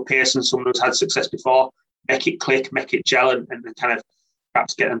 Can Nigel Pearson, someone who's had success before, make it click, make it gel, and kind of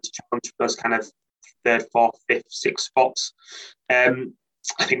perhaps get them to challenge for those kind of third, fourth, fifth, sixth spots.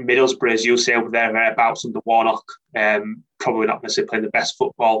 I think Middlesbrough, as you say, over there, thereabouts under Warnock, probably not necessarily playing the best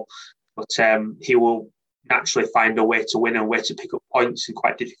football, but he will naturally find a way to win and a way to pick up points in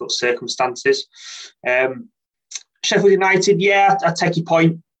quite difficult circumstances. Sheffield United, yeah, I take your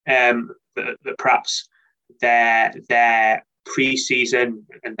point that perhaps their pre-season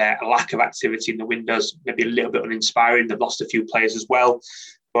and their lack of activity in the windows maybe a little bit uninspiring. They've lost a few players as well,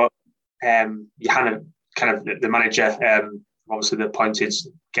 but Johanna, kind of the manager, obviously the appointed,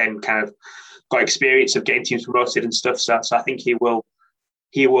 again, kind of got experience of getting teams promoted and stuff. So I think he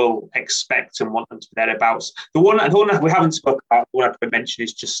will expect and want them to be thereabouts. The one we haven't spoken about, the one I've mentioned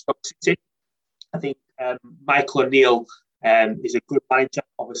is just Stoke City. I think Michael O'Neill is a good manager.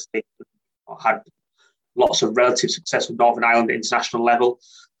 Obviously, had lots of relative success with Northern Ireland at international level.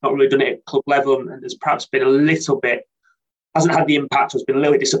 Not really done it at club level, and there's perhaps been a little bit, hasn't had the impact. Has been a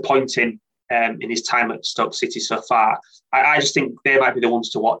little bit disappointing in his time at Stoke City so far. I just think they might be the ones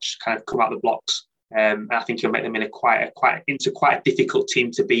to watch, kind of come out of the blocks. And I think he'll make them in quite a difficult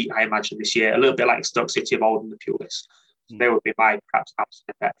team to beat, I imagine, this year. A little bit like Stoke City of old in the Pulis. So they would be my perhaps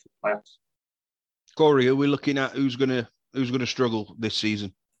outside bet for the playoffs. Corey, are we looking at who's gonna struggle this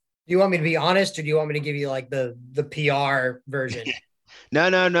season? Do you want me to be honest, or do you want me to give you like the PR version? No.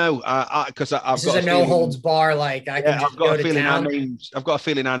 Because I've this got is a no holds bar. Like I can just go to town. I've got a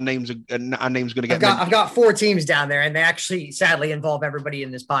feeling our names are going to get. I've got 4 teams down there, and they actually sadly involve everybody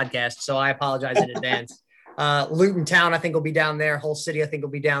in this podcast. So I apologize in advance. Luton Town, I think, will be down there. Hull City, I think, will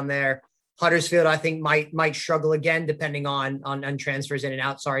be down there. Huddersfield, I think, might struggle again, depending on transfers in and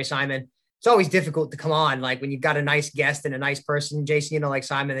out. Sorry, Simon. It's always difficult to come on, like when you've got a nice guest and a nice person, Jason, like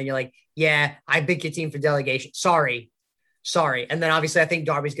Simon, and you're like, yeah, I pick your team for delegation. Sorry. And then obviously I think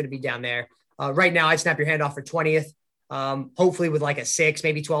Derby's going to be down there. Right now I'd snap your hand off for 20th. Hopefully with like a 6,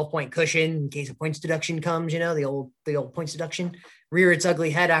 maybe 12-point cushion in case a points deduction comes, the old points deduction, rear its ugly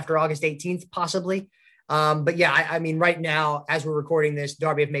head after August 18th, possibly. But yeah, I mean, right now, as we're recording this,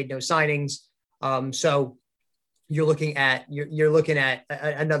 Derby have made no signings. So you're looking at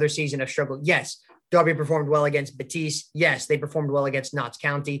another season of struggle. Yes, Derby performed well against Betis. Yes, they performed well against Notts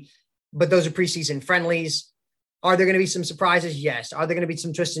County, but those are preseason friendlies. Are there going to be some surprises? Yes. Are there going to be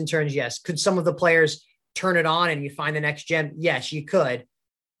some twists and turns? Yes. Could some of the players turn it on and you find the next gem? Yes, you could.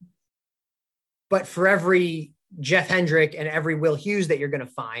 But for every Jeff Hendrick and every Will Hughes that you're going to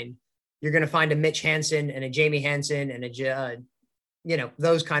find a Mitch Hansen and a Jamie Hansen and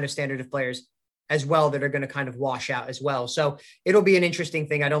those kind of standard of players as well that are going to kind of wash out as well. So it'll be an interesting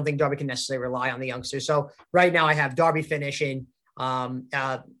thing. I don't think Derby can necessarily rely on the youngsters. So right now I have Derby finishing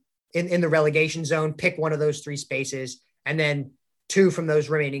in the relegation zone, pick one of those 3 spaces, and then 2 from those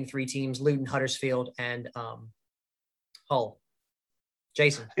remaining 3 teams, Luton, Huddersfield, and Hull.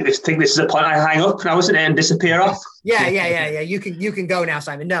 Jason. I think this is a point I hang up now, isn't it, and disappear off? Yeah. You can go now,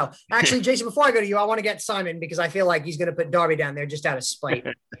 Simon. No, actually, Jason, before I go to you, I want to get Simon because I feel like he's going to put Derby down there just out of spite.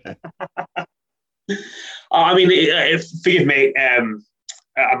 I mean, forgive me,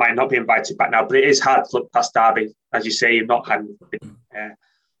 I might not be invited back now, but it is hard to look past Derby. As you say, you've not had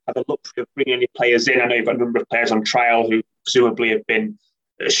a look for bringing any players in. I know you've got a number of players on trial who presumably have been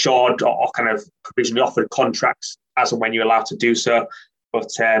assured or kind of provisionally offered contracts as and when you're allowed to do so. But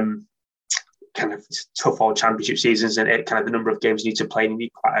kind of tough old championship seasons and kind of the number of games you need to play, and you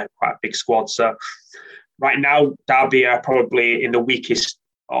need quite a big squad. So right now, Derby are probably in the weakest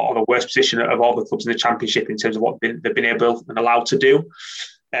or the worst position of all the clubs in the Championship in terms of what they've been able and allowed to do.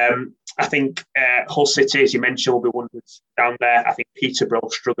 I think Hull City, as you mentioned, will be one who's down there. I think Peterborough will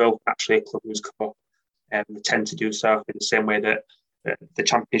struggle. Actually, a club who's come up they tend to do so in the same way that the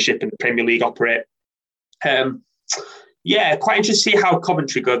Championship and the Premier League operate. Quite interested to see how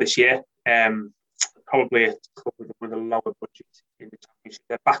Coventry go this year. Probably a club with a lower budget in the Championship.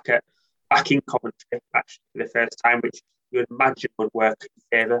 They're back in Coventry actually for the first time, which you would imagine would work in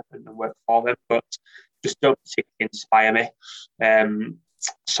favour and work for them, but just don't particularly inspire me.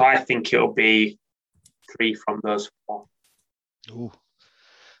 So I think it'll be 3 from those 4. Ooh.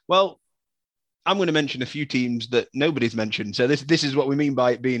 Well, I'm going to mention a few teams that nobody's mentioned. So this is what we mean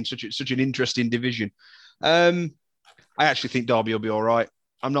by it being such an interesting division. I actually think Derby will be all right.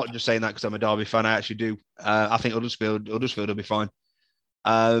 I'm not just saying that because I'm a Derby fan. I actually do. I think Huddersfield will be fine.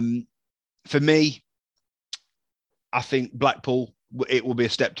 For me, I think Blackpool, it will be a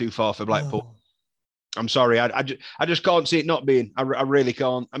step too far for Blackpool. Oh. I'm sorry. I just can't see it not being. I really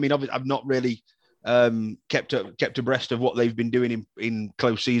can't. I mean, I've not really kept abreast of what they've been doing in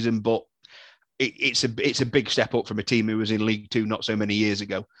close season, but it's a big step up from a team who was in League Two not so many years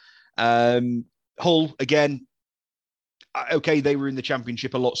ago. Hull, again, okay, they were in the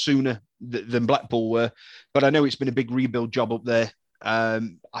Championship a lot sooner than Blackpool were, but I know it's been a big rebuild job up there. I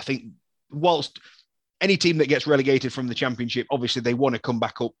think whilst any team that gets relegated from the Championship, obviously they want to come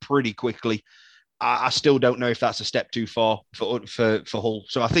back up pretty quickly. I still don't know if that's a step too far for Hull.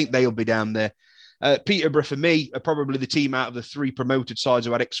 So I think they'll be down there. Peterborough, for me, are probably the team out of the 3 promoted sides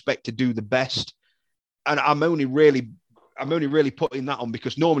who I'd expect to do the best. And I'm only really putting that on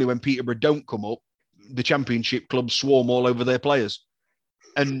because normally when Peterborough don't come up, the Championship clubs swarm all over their players.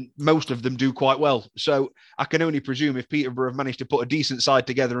 And most of them do quite well. So I can only presume if Peterborough have managed to put a decent side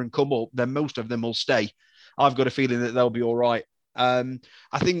together and come up, then most of them will stay. I've got a feeling that they'll be all right. I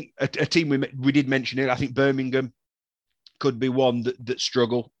think a team we did mention it. I think Birmingham could be one that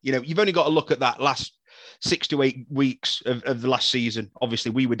struggle. You know, you've only got to look at that last 6 to 8 weeks of the last season.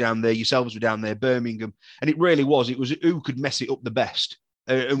 Obviously, we were down there, yourselves were down there, Birmingham, and it really was. It was who could mess it up the best,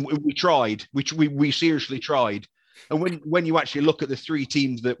 and we tried. We seriously tried. And when you actually look at the 3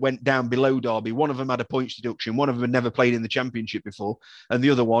 teams that went down below Derby, one of them had a points deduction, one of them had never played in the Championship before, and the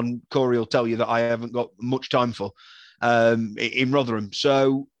other one, Corey will tell you that I haven't got much time for, in Rotherham.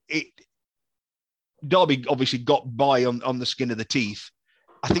 So Derby obviously got by on the skin of the teeth.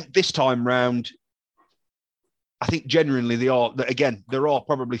 I think this time round, I think genuinely there are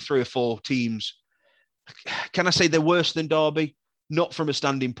probably 3 or 4 teams. Can I say they're worse than Derby? Not from a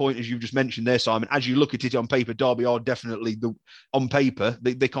standing point, as you've just mentioned there, Simon. As you look at it on paper, Derby are definitely on paper,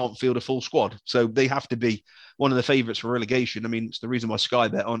 they can't field a full squad. So they have to be one of the favourites for relegation. I mean, it's the reason why Sky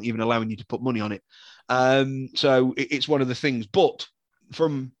Bet aren't even allowing you to put money on it. So it's one of the things. But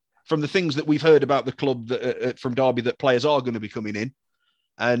from the things that we've heard about the club from Derby, that players are going to be coming in,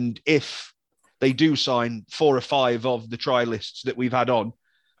 and if they do sign 4 or 5 of the trialists that we've had on,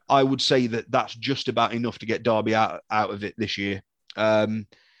 I would say that that's just about enough to get Derby out of it this year. But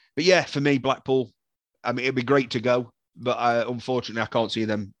yeah, for me, Blackpool, I mean, it'd be great to go, but unfortunately, I can't see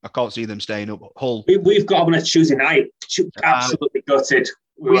them staying up. Hull, we've got them on a Tuesday night. Absolutely gutted.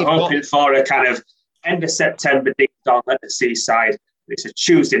 We were hoping for a kind of end of September ding dong at the seaside. It's a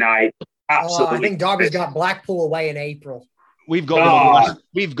Tuesday night. Absolutely. I think Derby's got Blackpool away in April. We've got them.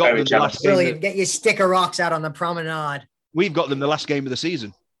 We've got them the last game. Brilliant. Get your sticker rocks out on the promenade. We've got them the last game of the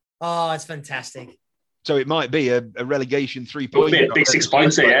season. Oh, it's fantastic. So it might be a relegation 3 points. It would be a big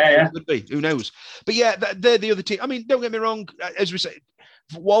 6-pointer, yeah. It could be. Who knows? But yeah, they're the other team. I mean, don't get me wrong. As we say,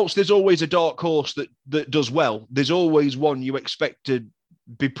 whilst there's always a dark horse that does well, there's always one you expect to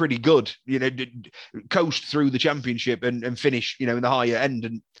be pretty good. You know, coast through the Championship and finish, you know, in the higher end.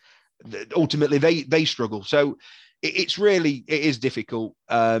 And ultimately, they struggle. So it is difficult.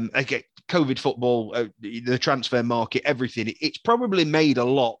 Again, COVID football, the transfer market, everything. It's probably made a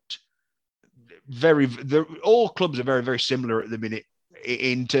lot. All clubs are very, very similar at the minute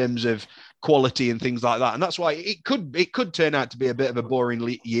in terms of quality and things like that, and that's why it could turn out to be a bit of a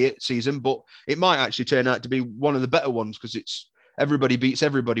boring season, but it might actually turn out to be one of the better ones because it's everybody beats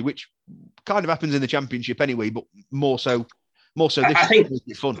everybody, which kind of happens in the Championship anyway, but more so this year. I think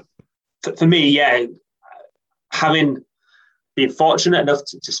it's fun for me. Yeah, having been fortunate enough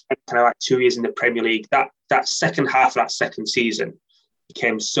to spend kind of like 2 years in the Premier League, that second half of that second season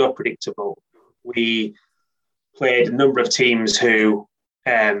became so predictable. We played a number of teams who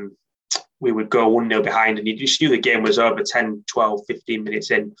we would go 1-0 behind and you just knew the game was over 10, 12, 15 minutes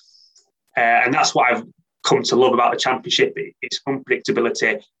in. And that's what I've come to love about the Championship. It's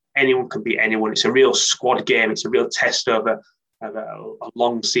unpredictability. Anyone can beat anyone. It's a real squad game. It's a real test over a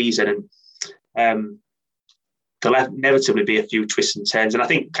long season. And there'll inevitably be a few twists and turns. And I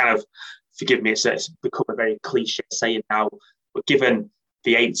think kind of, forgive me, it's become a very cliche saying now, but given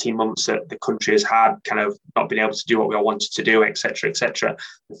the 18 months that the country has had, kind of not being able to do what we all wanted to do, etc.,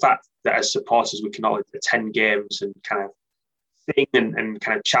 the fact that as supporters we can all attend games and kind of sing and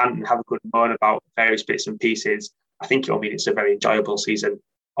kind of chant and have a good moan about various bits and pieces, I think it'll mean it's a very enjoyable season,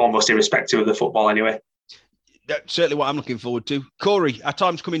 almost irrespective of the football anyway. That's certainly what I'm looking forward to. Corey, our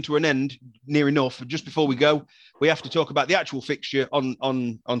time's coming to an end, near enough. Just before we go, we have to talk about the actual fixture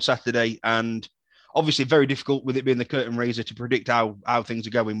on Saturday, and obviously very difficult with it being the curtain raiser to predict how things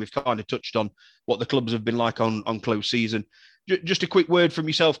are going. We've kind of touched on what the clubs have been like on close season. Just a quick word from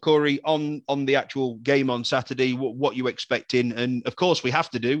yourself, Corey, on the actual game on Saturday, what you expecting, and of course we have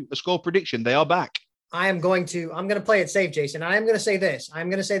to do a score prediction. They are back. I'm going to play it safe, Jason. I'm going to say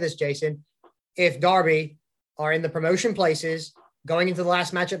this, Jason. If Derby are in the promotion places going into the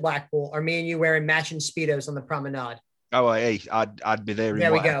last match at Blackpool, are me and you wearing matching Speedos on the promenade? Oh, hey, I'd be there.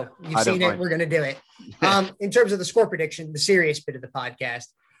 There we go. You've seen it. We're going to do it. In terms of the score prediction, the serious bit of the podcast,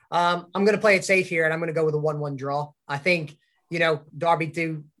 I'm going to play it safe here, and I'm going to go with a 1-1 draw. I think, Derby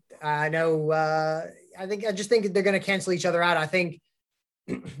do I know. I just think they're going to cancel each other out. I think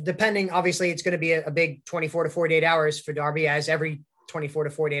depending, obviously it's going to be a big 24 to 48 hours for Derby, as every 24 to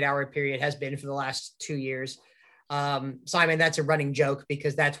 48 hour period has been for the last 2 years. Simon, that's a running joke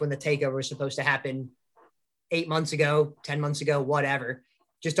because that's when the takeover was supposed to happen 8 months ago, 10 months ago, whatever.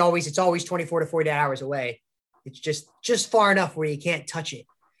 It's always 24 to 48 hours away. It's just far enough where you can't touch it.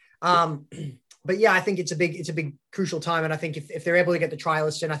 But yeah, I think it's a big crucial time. And I think if they're able to get the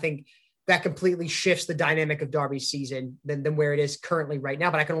trialists in, I think that completely shifts the dynamic of Derby's season than where it is currently right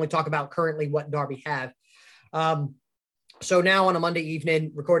now. But I can only talk about currently what Derby have. So now on a Monday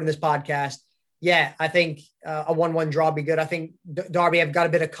evening, recording this podcast, yeah, I think a 1-1 draw would be good. I think Derby have got a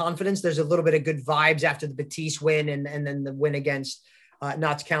bit of confidence. There's a little bit of good vibes after the Batiste win and then the win against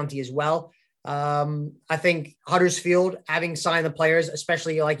Notts County as well. I think Huddersfield, having signed the players,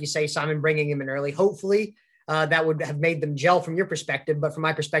 especially like you say, Simon bringing him in early, hopefully that would have made them gel from your perspective. But from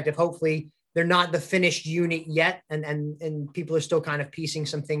my perspective, hopefully they're not the finished unit yet. And people are still kind of piecing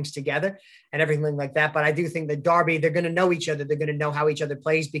some things together and everything like that. But I do think that Derby, they're going to know each other. They're going to know how each other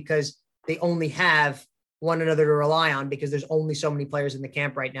plays because they only have one another to rely on because there's only so many players in the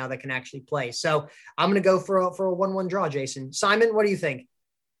camp right now that can actually play. So I'm going to go for a 1-1 draw, Jason. Simon, what do you think?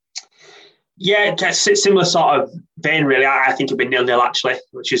 Yeah, similar sort of vein, really. I think it'd be 0-0 actually,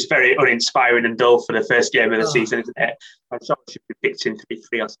 which is very uninspiring and dull for the first game of the season, isn't it? I'm sure it should be picked in 3-3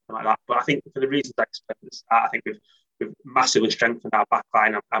 or something like that. But I think for the reasons I explained at the start, I think we've massively strengthened our back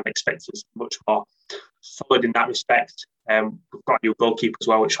line. I'm expecting much more solid in that respect. We've got a new goalkeeper as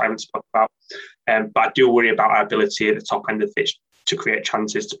well, which I haven't spoken about. But I do worry about our ability at the top end of the pitch to create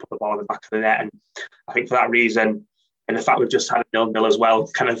chances to put the ball in the back of the net. And I think for that reason, and the fact we've just had a 0-0 as well,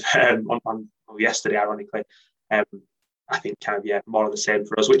 kind of on yesterday, ironically, I think more of the same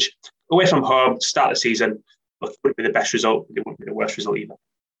for us, which away from home, start of the season, look, it wouldn't be the best result, it wouldn't be the worst result either.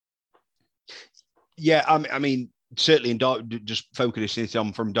 Yeah, I mean, certainly in Derby, just focusing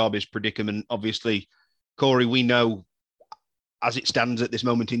on from Derby's predicament, obviously, Corey, we know as it stands at this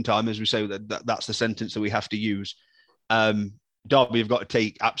moment in time, as we say, that's the sentence that we have to use. Derby have got to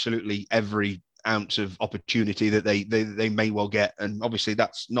take absolutely every ounce of opportunity that they may well get, and obviously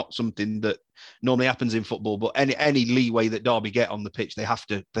that's not something that normally happens in football. But any leeway that Derby get on the pitch, they have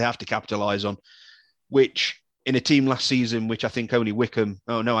to capitalise on. Which in a team last season, which I think only Wickham.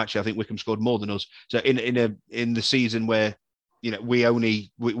 Oh no, actually, I think Wickham scored more than us. So in the season where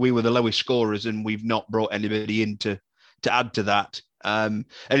we were the lowest scorers, and we've not brought anybody in to add to that. And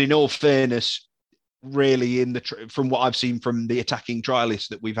in all fairness, really, from what I've seen from the attacking trialists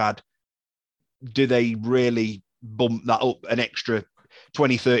that we've had, do they really bump that up an extra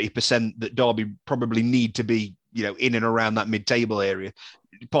 20-30% that Derby probably need to be, in and around that mid-table area?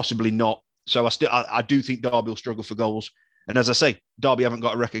 Possibly not. So I do think Derby will struggle for goals. And as I say, Derby haven't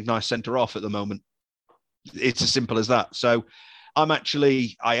got a recognised centre-half at the moment. It's as simple as that. So I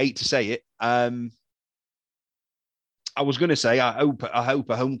hate to say it, I was going to say I hope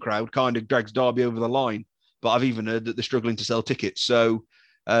a home crowd kind of drags Derby over the line, but I've even heard that they're struggling to sell tickets. So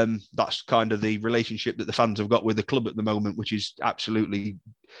that's kind of the relationship that the fans have got with the club at the moment, which is absolutely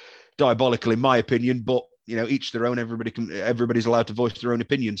diabolical in my opinion. But each their own. Everybody's allowed to voice their own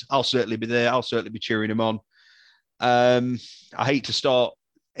opinions. I'll certainly be there. I'll certainly be cheering them on. I hate to start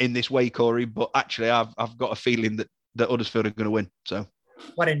in this way, Corey, but actually I've got a feeling that Huddersfield are going to win. So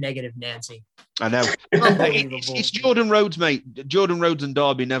what a negative Nancy. I know. It's Jordan Rhodes, mate. Jordan Rhodes and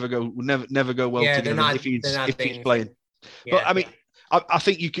Derby never go well together if he's playing. Yeah, but I mean, I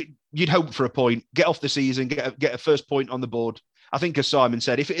think you'd hope for a point, get off the season, get a first point on the board. I think, as Simon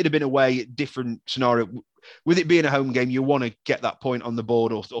said, if it had been away, different scenario. With it being a home game, you want to get that point on the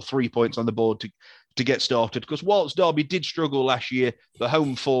board or 3 points on the board to get started. Because whilst Derby did struggle last year, the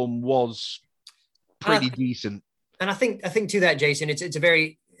home form was pretty decent. And I think to that, Jason, it's a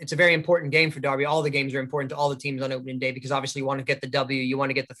very important game for Derby. All the games are important to all the teams on opening day because obviously you want to get the W, you want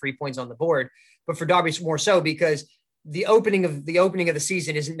to get the 3 points on the board. But for Derby, more so because the opening of the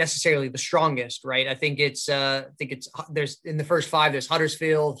season isn't necessarily the strongest, right? I think it's there's in the first five, there's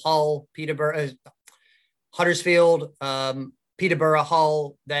Huddersfield, Hull, Peterborough, Hull,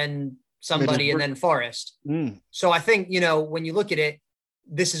 then somebody, and then Forest. So I think, when you look at it,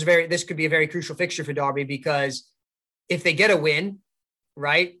 this could be a very crucial fixture for Derby because if they get a win,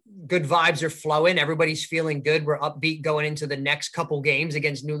 right, good vibes are flowing. Everybody's feeling good. We're upbeat going into the next couple games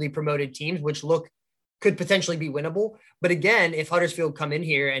against newly promoted teams, which could potentially be winnable. But again, if Huddersfield come in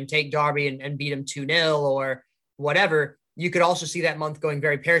here and take Derby and beat them 2-0 or whatever, you could also see that month going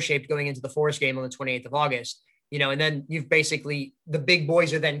very pear-shaped going into the Forest game on the 28th of August. And then you've basically, the big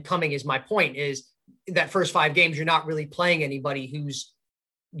boys are then coming, is my point, is that first 5 games, you're not really playing anybody who's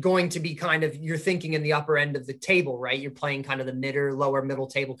going to be kind of, you're thinking in the upper end of the table, right? You're playing kind of the mid or lower middle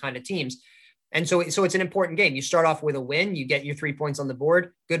table kind of teams. And so it's an important game. You start off with a win, you get your 3 points on the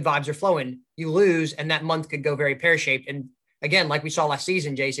board, good vibes are flowing. You lose, and that month could go very pear-shaped. And again, like we saw last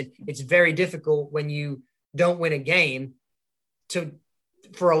season, Jason, it's very difficult when you don't win a game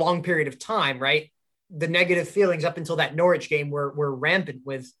for a long period of time, right? The negative feelings up until that Norwich game were rampant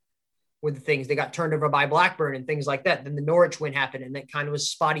with the things. They got turned over by Blackburn and things like that. Then the Norwich win happened, and that kind of was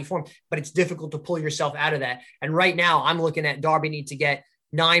spotty form. But it's difficult to pull yourself out of that. And right now, I'm looking at Derby need to get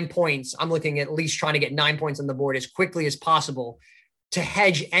 9 points. I'm looking at least trying to get 9 points on the board as quickly as possible to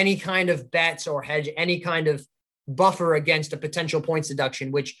hedge any kind of bets or hedge any kind of buffer against a potential points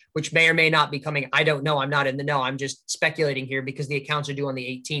deduction, which may or may not be coming. I don't know. I'm not in the know. I'm just speculating here because the accounts are due on the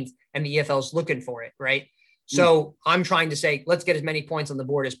 18th and the EFL is looking for it, right? So I'm trying to say, let's get as many points on the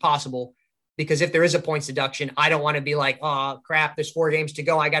board as possible, because if there is a points deduction, I don't want to be like, oh crap, there's 4 games to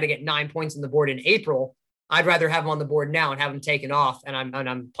go. I got to get 9 points on the board in April. I'd rather have them on the board now and have them taken off, and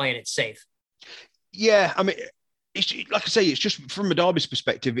I'm playing it safe. Yeah, I mean, it's like I say, it's just from a Derby's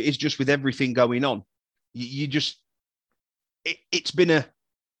perspective. It's just with everything going on, it's been a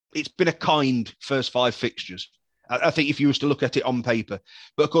kind first 5 fixtures. I think if you was to look at it on paper,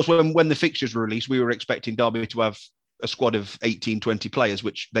 but of course when the fixtures were released, we were expecting Derby to have a squad of 18, 20 players,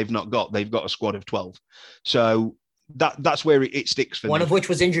 which they've not got. They've got a squad of 12. So that's where it sticks for one me. Of which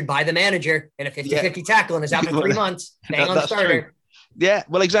was injured by the manager in a 50-50 tackle and is out for 3 months. Bang on the starter. True. Yeah,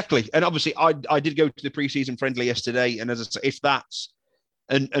 well, exactly. And obviously, I did go to the preseason friendly yesterday, and as I say, if that's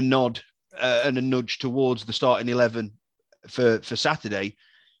a nod and a nudge towards the starting 11 for Saturday,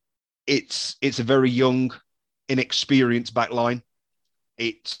 it's a very young, inexperienced back line.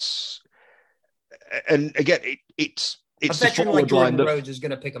 It's a veteran like Jordan Rhodes is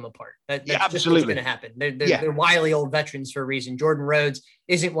going to pick them apart. That's absolutely just what's going to happen. They're wily old veterans for a reason. Jordan Rhodes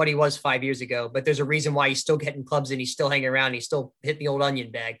isn't what he was 5 years ago, but there's a reason why he's still getting clubs and he's still hanging around. He's still hitting the old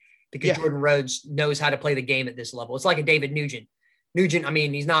onion bag because Jordan Rhodes knows how to play the game at this level. It's like a David Nugent. Nugent, I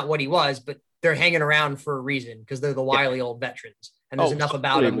mean, he's not what he was, but they're hanging around for a reason because they're the wily old veterans. And there's enough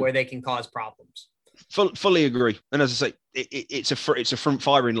about them where they can cause problems. Fully agree. And as I say, it's a front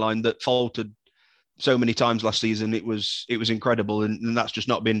firing line that faltered so many times last season. It was incredible, and that's just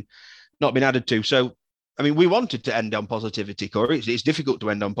not been added to. So, I mean, we wanted to end on positivity, Corey. It's difficult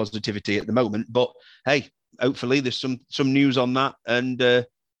to end on positivity at the moment, but hey, hopefully there's some news on that. And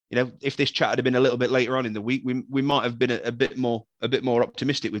if this chat had been a little bit later on in the week, we might have been a bit more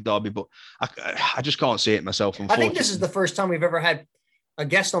optimistic with Derby. But I just can't see it myself. I think this is the first time we've ever had a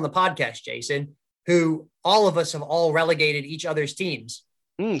guest on the podcast, Jason, who all of us have all relegated each other's teams.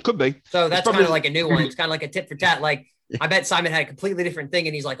 Could be. So that's kind of like a new one. It's kind of like a tit for tat. Like I bet Simon had a completely different thing,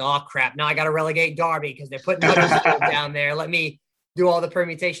 and he's like, "Oh crap! Now I got to relegate Derby because they're putting Huddersfield down there. Let me do all the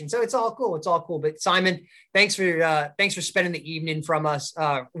permutations." So it's all cool. It's all cool. But Simon, thanks for spending the evening Thanks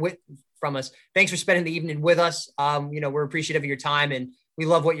for spending the evening with us. We're appreciative of your time, and we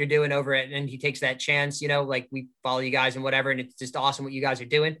love what you're doing over it. And he takes that chance. Like we follow you guys and whatever, and it's just awesome what you guys are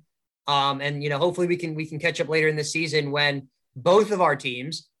doing. Hopefully we can catch up later in the season when both of our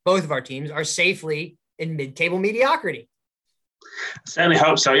teams are safely in mid-table mediocrity. I certainly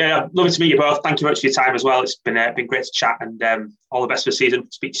hope so. Yeah, lovely to meet you both. Thank you much for your time as well. It's been great to chat, and all the best for the season.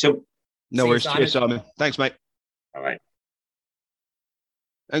 Speak to you soon. No worries. Cheers, Simon. Thanks, mate. All right.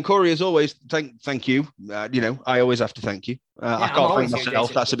 And Corey, as always, thank you. I always have to thank you. I can't thank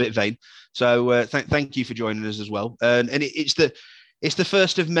myself. That's a bit vain. So thank you for joining us as well. And it's the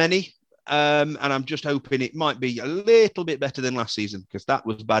first of many. And I'm just hoping it might be a little bit better than last season, because that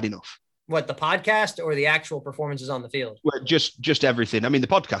was bad enough. What, the podcast or the actual performances on the field? Well, just everything. I mean, the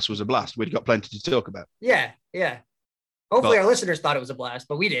podcast was a blast. We'd got plenty to talk about. Yeah. Hopefully our listeners thought it was a blast,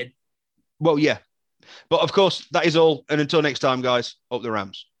 but we did. Well, yeah. But of course, that is all. And until next time, guys, up the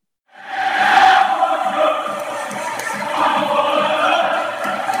Rams.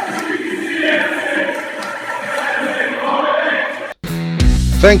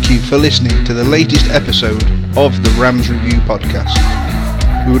 Thank you for listening to the latest episode of the Rams Review podcast.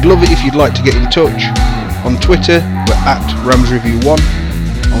 We would love it if you'd like to get in touch. On Twitter, we're at RamsReview1.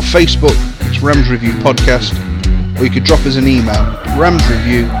 On Facebook, it's Rams Review Podcast. Or you could drop us an email,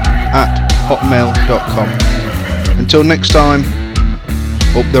 ramsreview@hotmail.com. Until next time,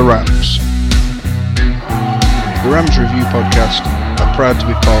 up the Rams. The Rams Review Podcast are proud to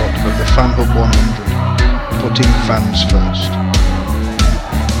be part of the Fan Hub 100, putting fans first.